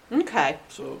today. Okay.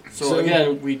 So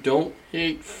again, we don't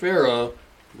hate Farah.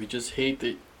 We just hate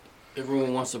that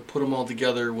everyone wants to put them all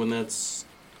together when that's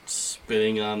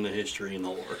spitting on the history and the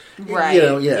lore.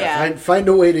 Right. Find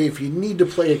a way to, if you need to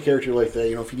play a character like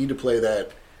that, if you need to play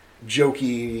that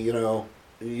jokey,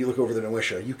 you look over the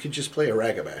Noisha, you could just play a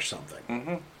Ragabash something. Mm-hmm.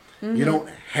 Mm-hmm. You don't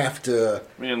have to...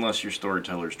 I mean, unless your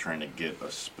storyteller's trying to get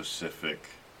a specific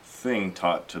thing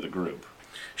taught to the group.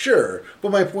 Sure,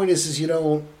 but my point is you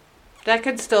don't... That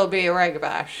could still be a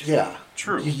Ragabash. Yeah.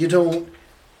 True. You don't...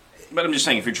 But I'm just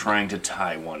saying, if you're trying to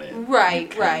tie one in, Right, you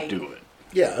can right. do it.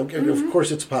 Yeah, of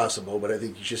course it's possible, but I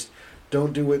think you just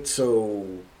don't do it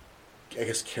so, I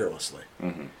guess, carelessly.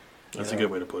 Mm-hmm. That's a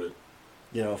good way to put it.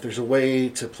 If there's a way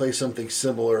to play something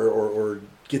similar or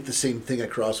get the same thing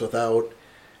across without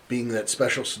being that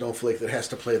special snowflake that has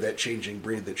to play that changing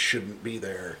breed that shouldn't be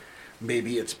there,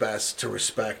 maybe it's best to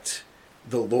respect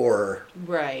the lore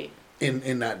Right.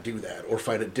 and not do that, or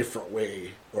find a different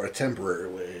way, or a temporary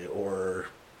way, or...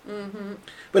 Mm-hmm.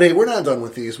 But hey, we're not done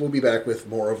with these. We'll be back with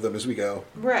more of them as we go.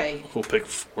 Right. We'll pick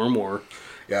 4 more.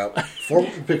 Yeah.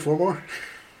 Pick 4 more?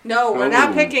 No, we're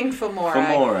not picking Fomori.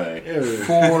 Fomori.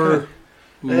 4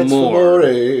 That's more.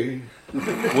 Fomori.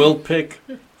 We'll pick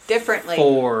Differently.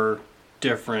 4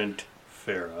 different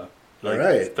Farah. All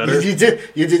right. Better? You did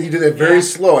that very Yeah.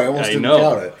 slow. I almost I didn't know.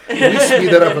 count it. Can we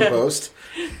speed that up in post?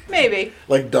 Maybe.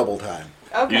 Like double time.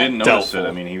 Okay. You didn't notice Doubtful. it.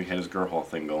 I mean, he had his girl hall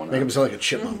thing going Make on. him sound like a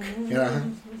chipmunk. Yeah.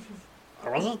 I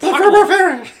wasn't talking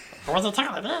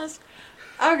like this.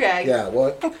 Okay. Yeah,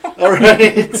 what? All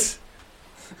right.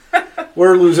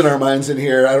 We're losing our minds in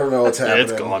here. I don't know what's happening.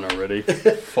 It's gone already.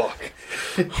 Fuck.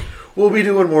 We'll be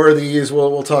doing more of these.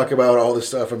 We'll talk about all this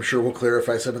stuff. I'm sure we'll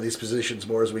clarify some of these positions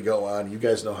more as we go on. You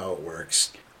guys know how it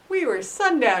works. We were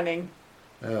sundowning.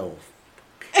 Oh.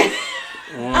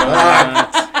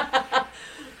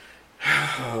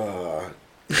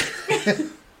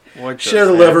 What Share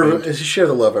the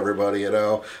happened? love, everybody.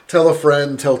 Tell a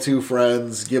friend, tell 2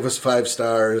 friends, give us 5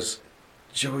 stars.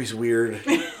 Joey's weird.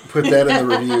 Put that in the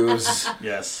reviews.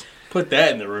 Yes. Put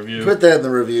that in the review. Put that in the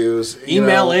reviews.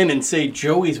 Email in and say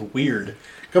Joey's weird.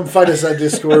 Come find us on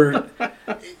Discord.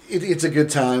 It's a good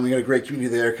time. We got a great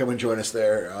community there. Come and join us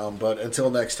there. But until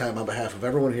next time, on behalf of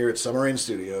everyone here at Summer Rain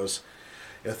Studios,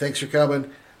 thanks for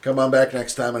coming. Come on back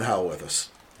next time and howl with us.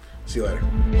 See you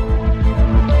later.